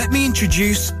past? Let me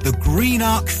introduce the Green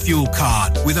Arc Fuel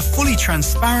Card. With a fully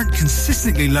transparent,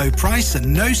 consistently low price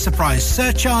and no surprise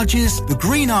surcharges, the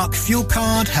Green Arc Fuel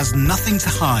Card has nothing to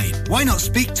hide. Why not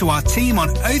speak to our team on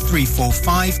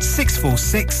 0345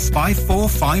 646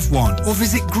 5451 or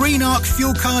visit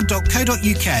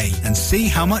greenarcfuelcard.co.uk and see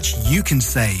how much you can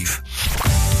save.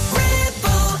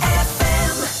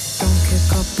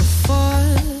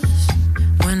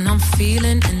 When I'm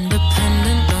feeling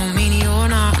independent, don't mean you're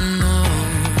not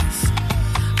enough.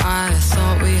 I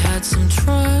thought we had some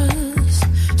trust,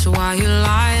 so why you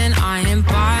lying? I ain't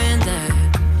buying that.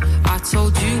 I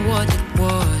told you what it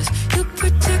was. You're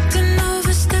protecting,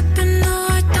 overstepping. No,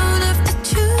 I don't have to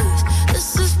choose.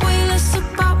 This is way less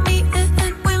about me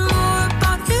and way more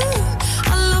about you.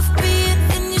 I love being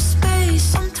in your space.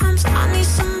 Sometimes I need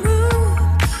some room.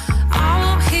 I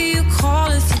won't hear you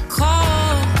call if you call.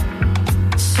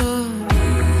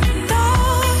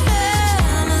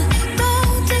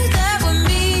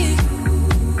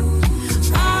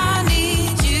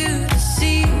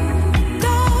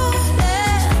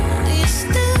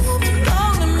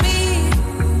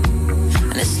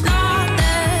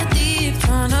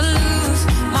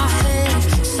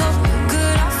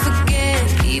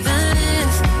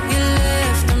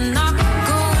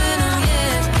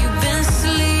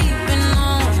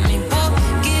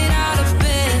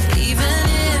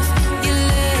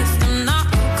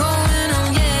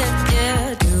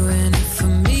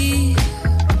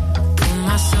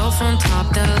 On top,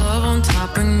 that love on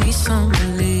top, bring me some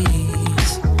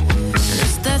release. And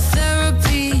it's that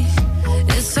therapy.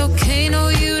 It's okay, no,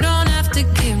 you don't have to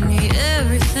give me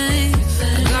everything.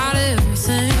 I got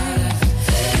everything.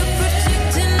 You're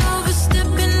protecting,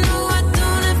 overstepping. No, I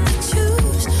don't have to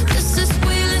choose. This is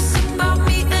way less about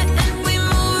me and way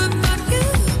more about you.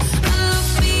 I love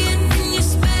being in your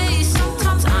space.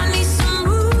 Sometimes I need some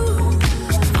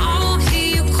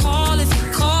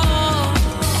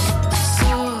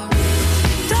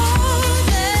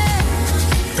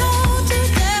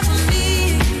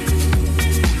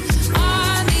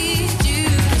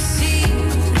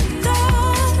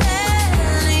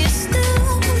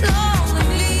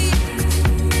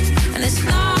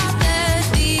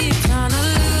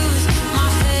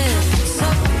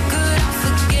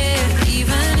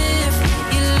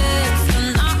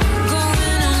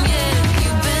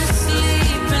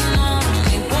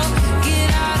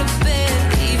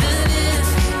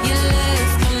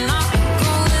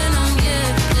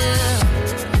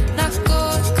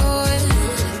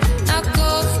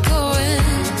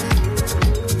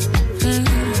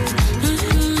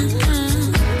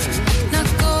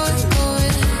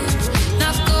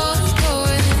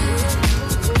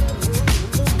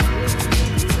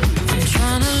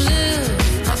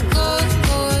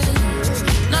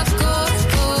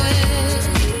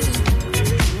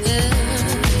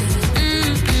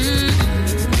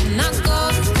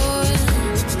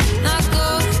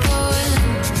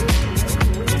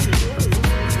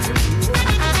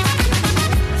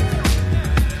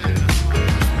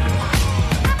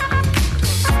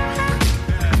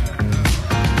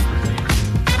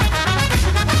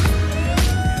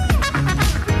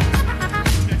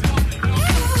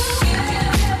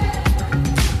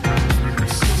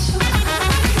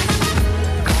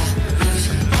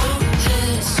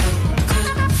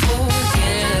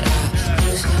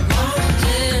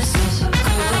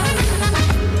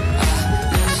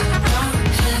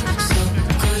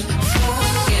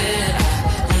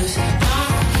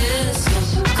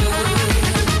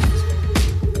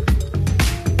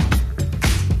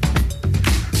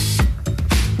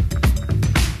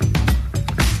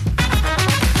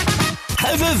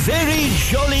A very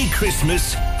jolly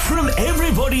Christmas from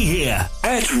everybody here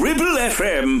at Ribble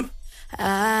FM.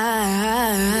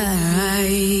 I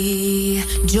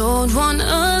don't want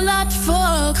a lot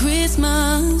for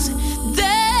Christmas.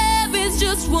 There is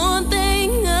just one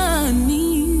thing I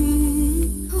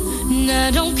need. And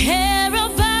I don't care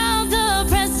about the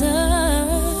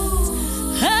presents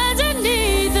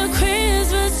underneath the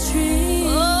Christmas tree.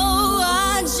 Oh,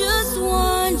 I just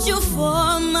want you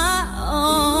for my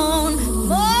own,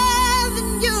 more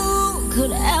than you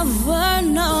could ever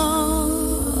know.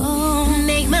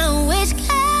 Make my wish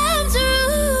come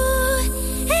true.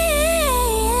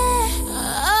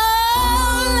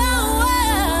 All I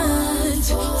want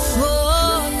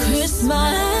for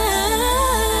Christmas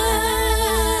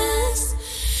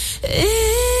is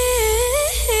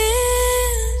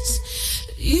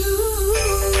you.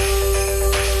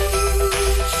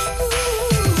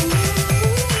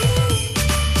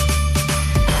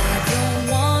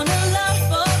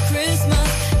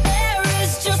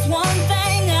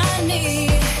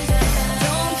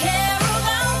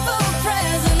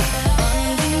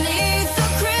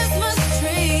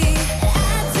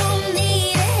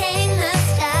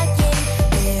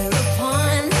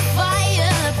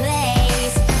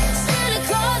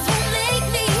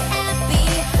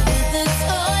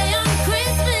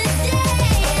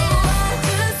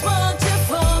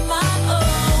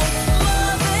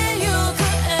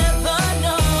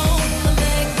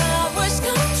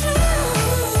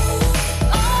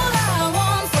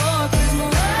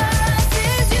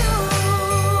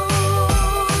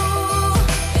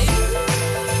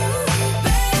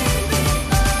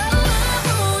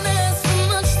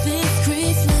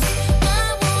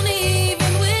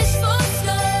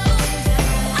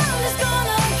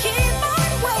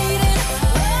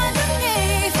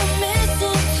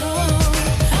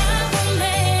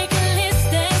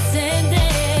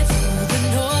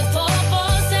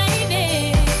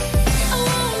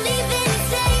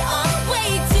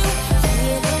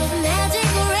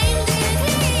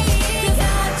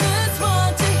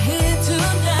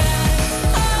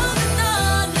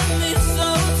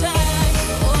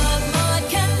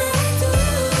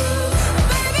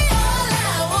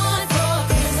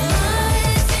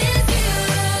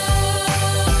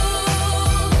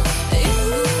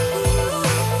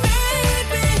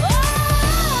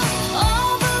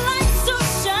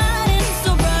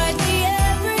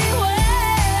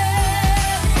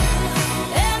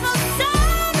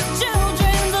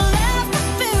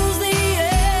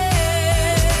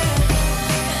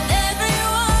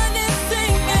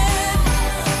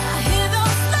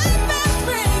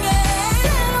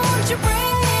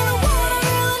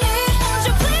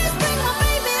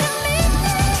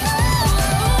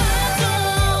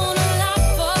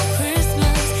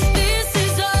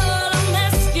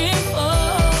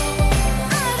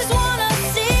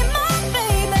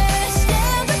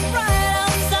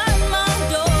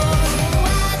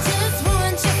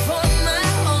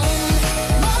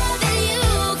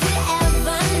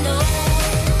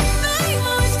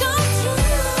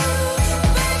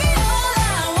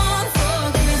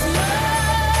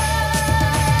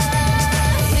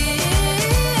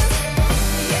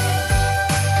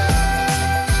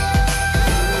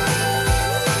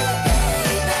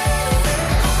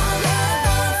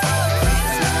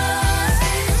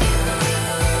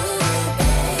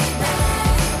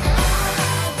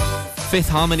 Fifth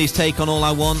Harmony's take on All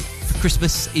I Want for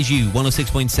Christmas Is You,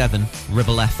 106.7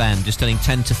 Ribble FM. Just turning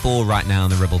 10 to 4 right now in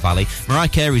the Ribble Valley. Mariah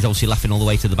Carey's obviously laughing all the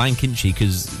way to the bank, isn't she?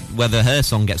 Because whether her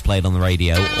song gets played on the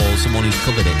radio or someone who's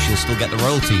covered it, she'll still get the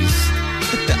royalties.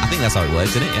 I think that's how it works,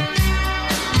 isn't it? Yeah.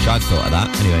 Wish I'd thought of that.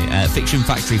 Anyway, Fiction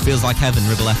Factory, Feels Like Heaven,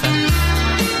 Ribble FM.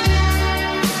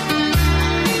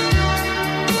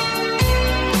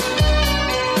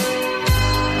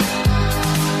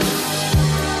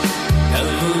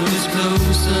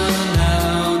 Closer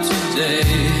now today.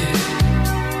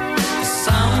 The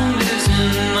sound is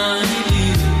in my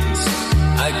ears.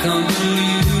 I can't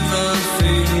believe the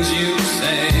things you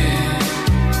say.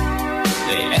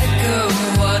 They echo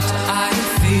what I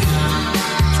feel,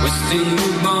 twisting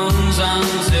the bones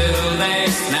until they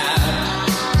snap.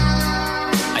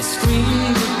 I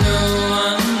scream but no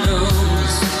one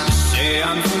knows. You say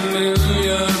I'm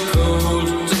familiar, cold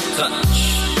to touch.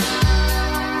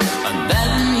 And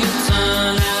then you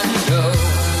turn and go.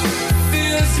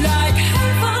 Feels like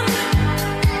heaven.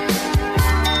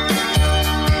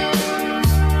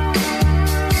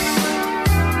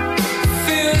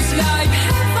 Feels like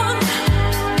heaven.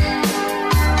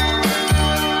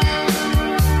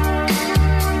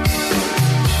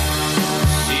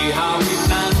 See how we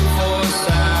plan for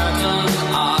Saturn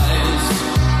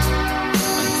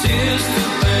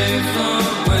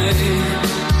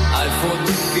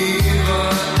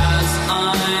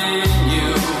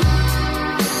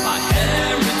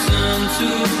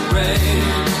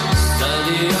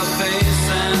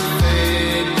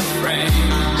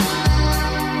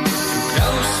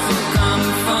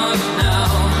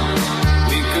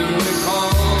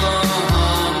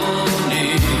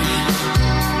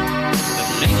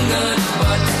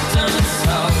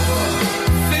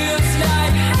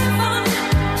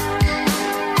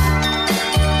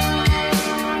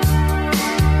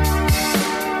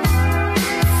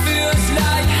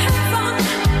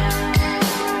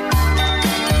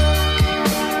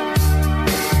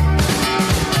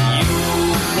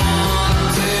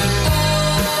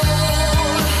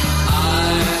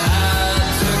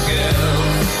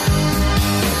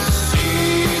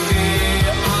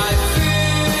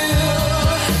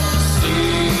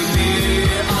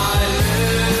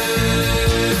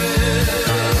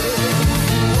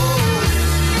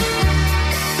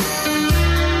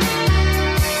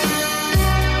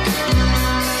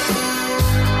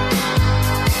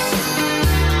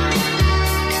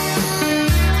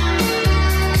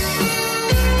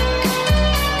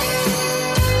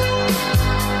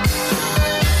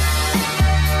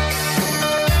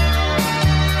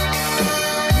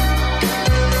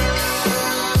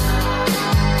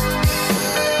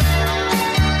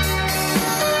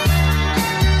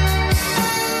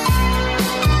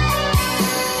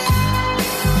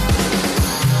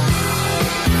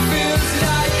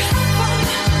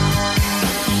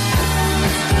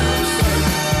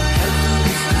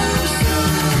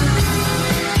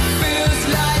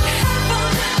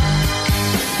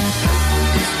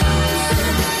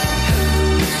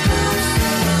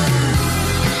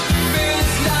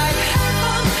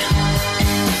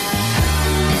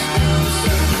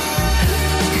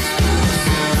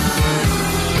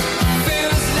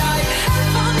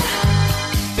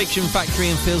Action Factory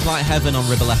and Feels Like Heaven on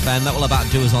Ribble FM. That will about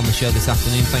do us on the show this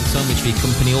afternoon. Thanks so much for your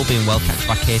company. All being well, catch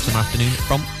back here tomorrow afternoon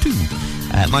from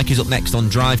 2. Mike is up next on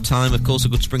Drive Time. Of course, a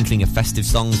good sprinkling of festive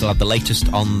songs. They'll have the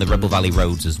latest on the Ribble Valley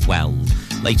roads as well.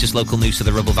 Latest local news to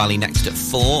the Ribble Valley next at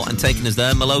 4. And taking us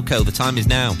there, Moloko. The time is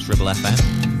now. It's Ribble FM.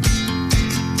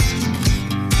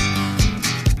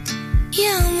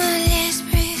 You're my last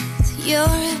breath. You're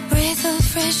a breath of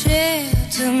fresh air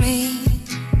to me.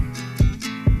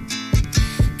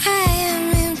 I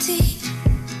am empty,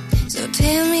 so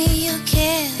tell me you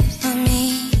care for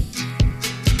me.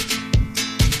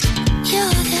 You're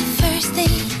the first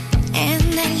thing and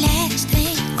the last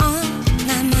thing on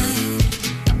my mind.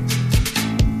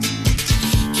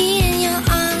 In your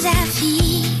arms I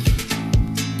feel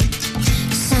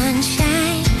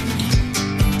sunshine.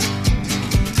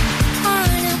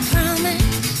 On a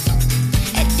promise,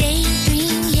 a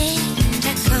daydream yet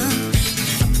to come.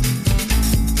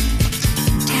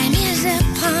 Time is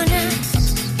upon us,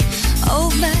 oh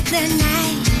but the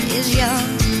night is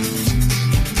young.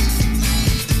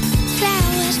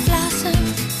 Flowers blossom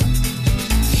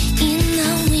in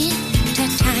the winter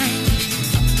time.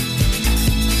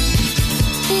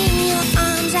 In your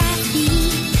arms I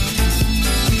feel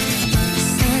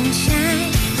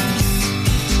sunshine.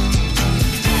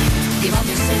 Give up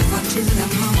yourself unto the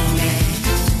moment.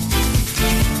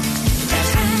 The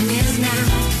time is now.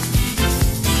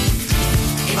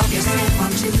 Give up yourself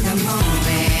unto the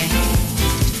moment.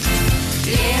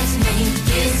 Let's make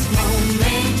this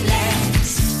moment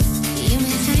last. You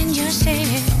may find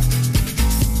yourself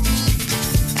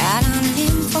out on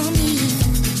limb for me.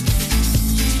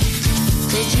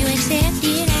 Could you accept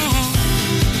it as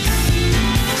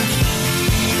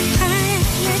part of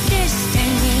my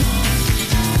destiny?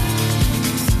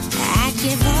 I'd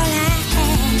give all I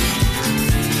have,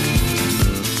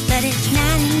 but it's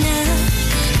not enough,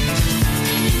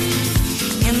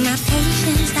 and my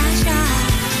patience not sharp.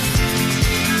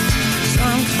 So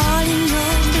I'm calling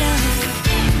your bluff.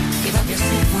 Give up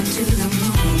yourself unto the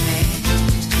moment.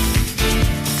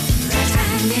 The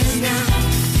time is now.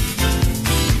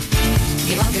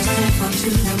 Give up yourself unto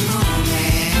the moment.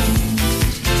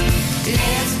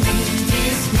 Let's make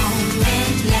this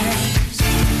moment last.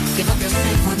 Give up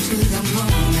yourself unto the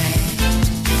moment.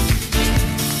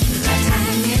 The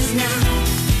time is now.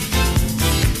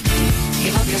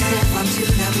 Give up yourself unto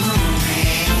the moment.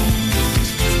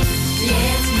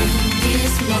 Let's make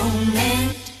this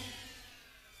moment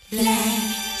last.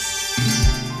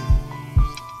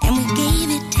 And we gave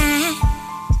it time.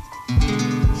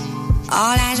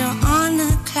 All eyes are on the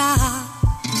clock.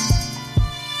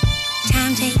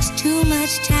 Time takes too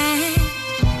much time.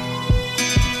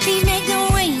 Please make the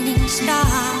waiting stop.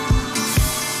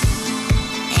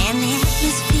 And the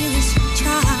atmosphere is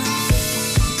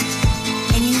charged.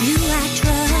 And you I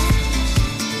trust.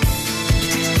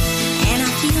 And I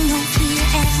feel no fear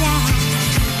as I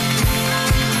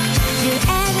do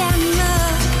as I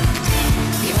must.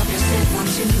 Give up yourself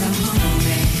unto the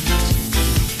moment.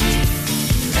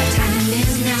 The time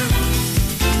is now.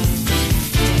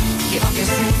 Give up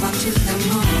yourself unto the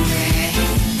moment.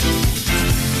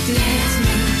 Let's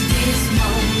make this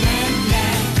moment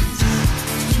last.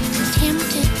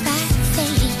 Tempted by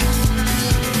fate,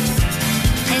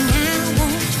 and I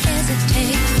won't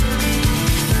hesitate.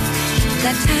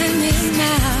 The time is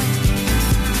now.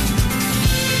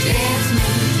 Let's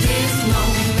make this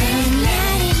moment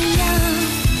let it young.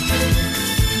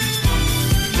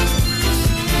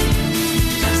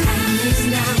 The time is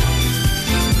now.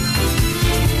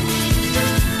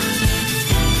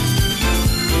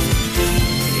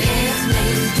 Let's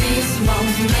make this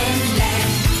moment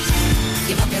last.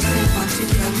 Give up yourself unto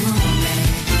the moment.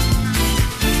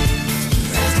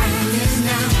 The time is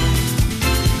now.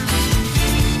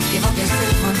 Give up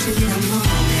yourself unto the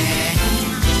moment.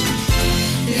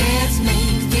 Let's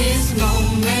make this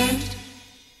moment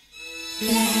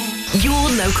last. Your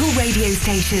local radio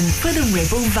station for the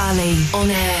Ribble Valley. On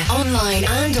air, online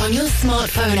and on your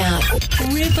smartphone app.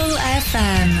 Ribble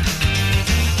FM.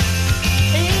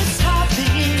 It's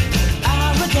happy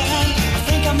hour again. I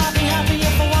think I might be happy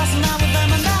if I wasn't out with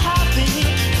them and they're happy.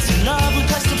 It's a lovely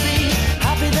place to be.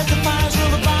 Happy that the fires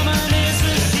will the bombing is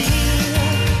the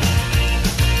shield.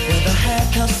 With a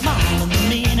haircut, smile and the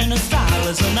meaning of style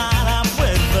is a night out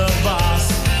with the boss.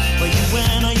 Where you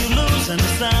win or you lose and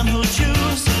it's them who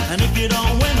choose. And if you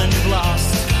don't win then you've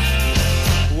lost.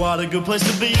 What a good place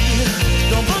to be.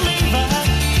 Don't believe it.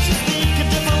 You speak a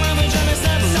different language and it's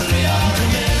never really hard to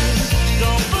me.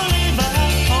 Don't believe it,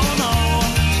 oh no,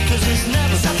 'cause it's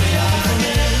never really hard for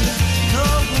me. No,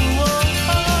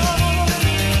 oh.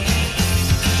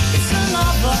 It's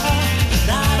another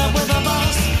night out with a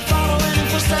boss.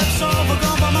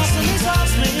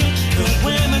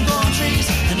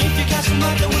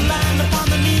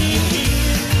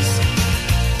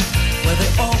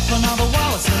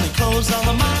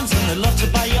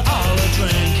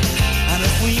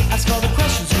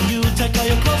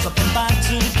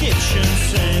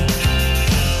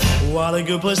 What a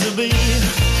good place to be.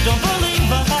 Don't believe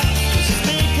I just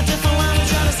make a different line and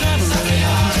try to never really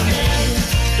happen to me.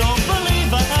 Don't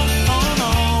believe I, oh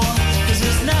no, cause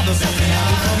it's never been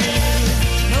happy for me.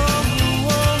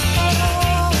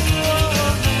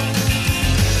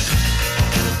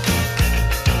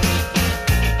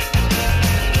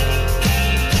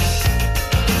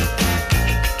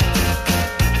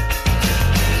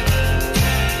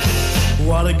 No,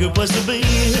 what a good place to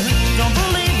be.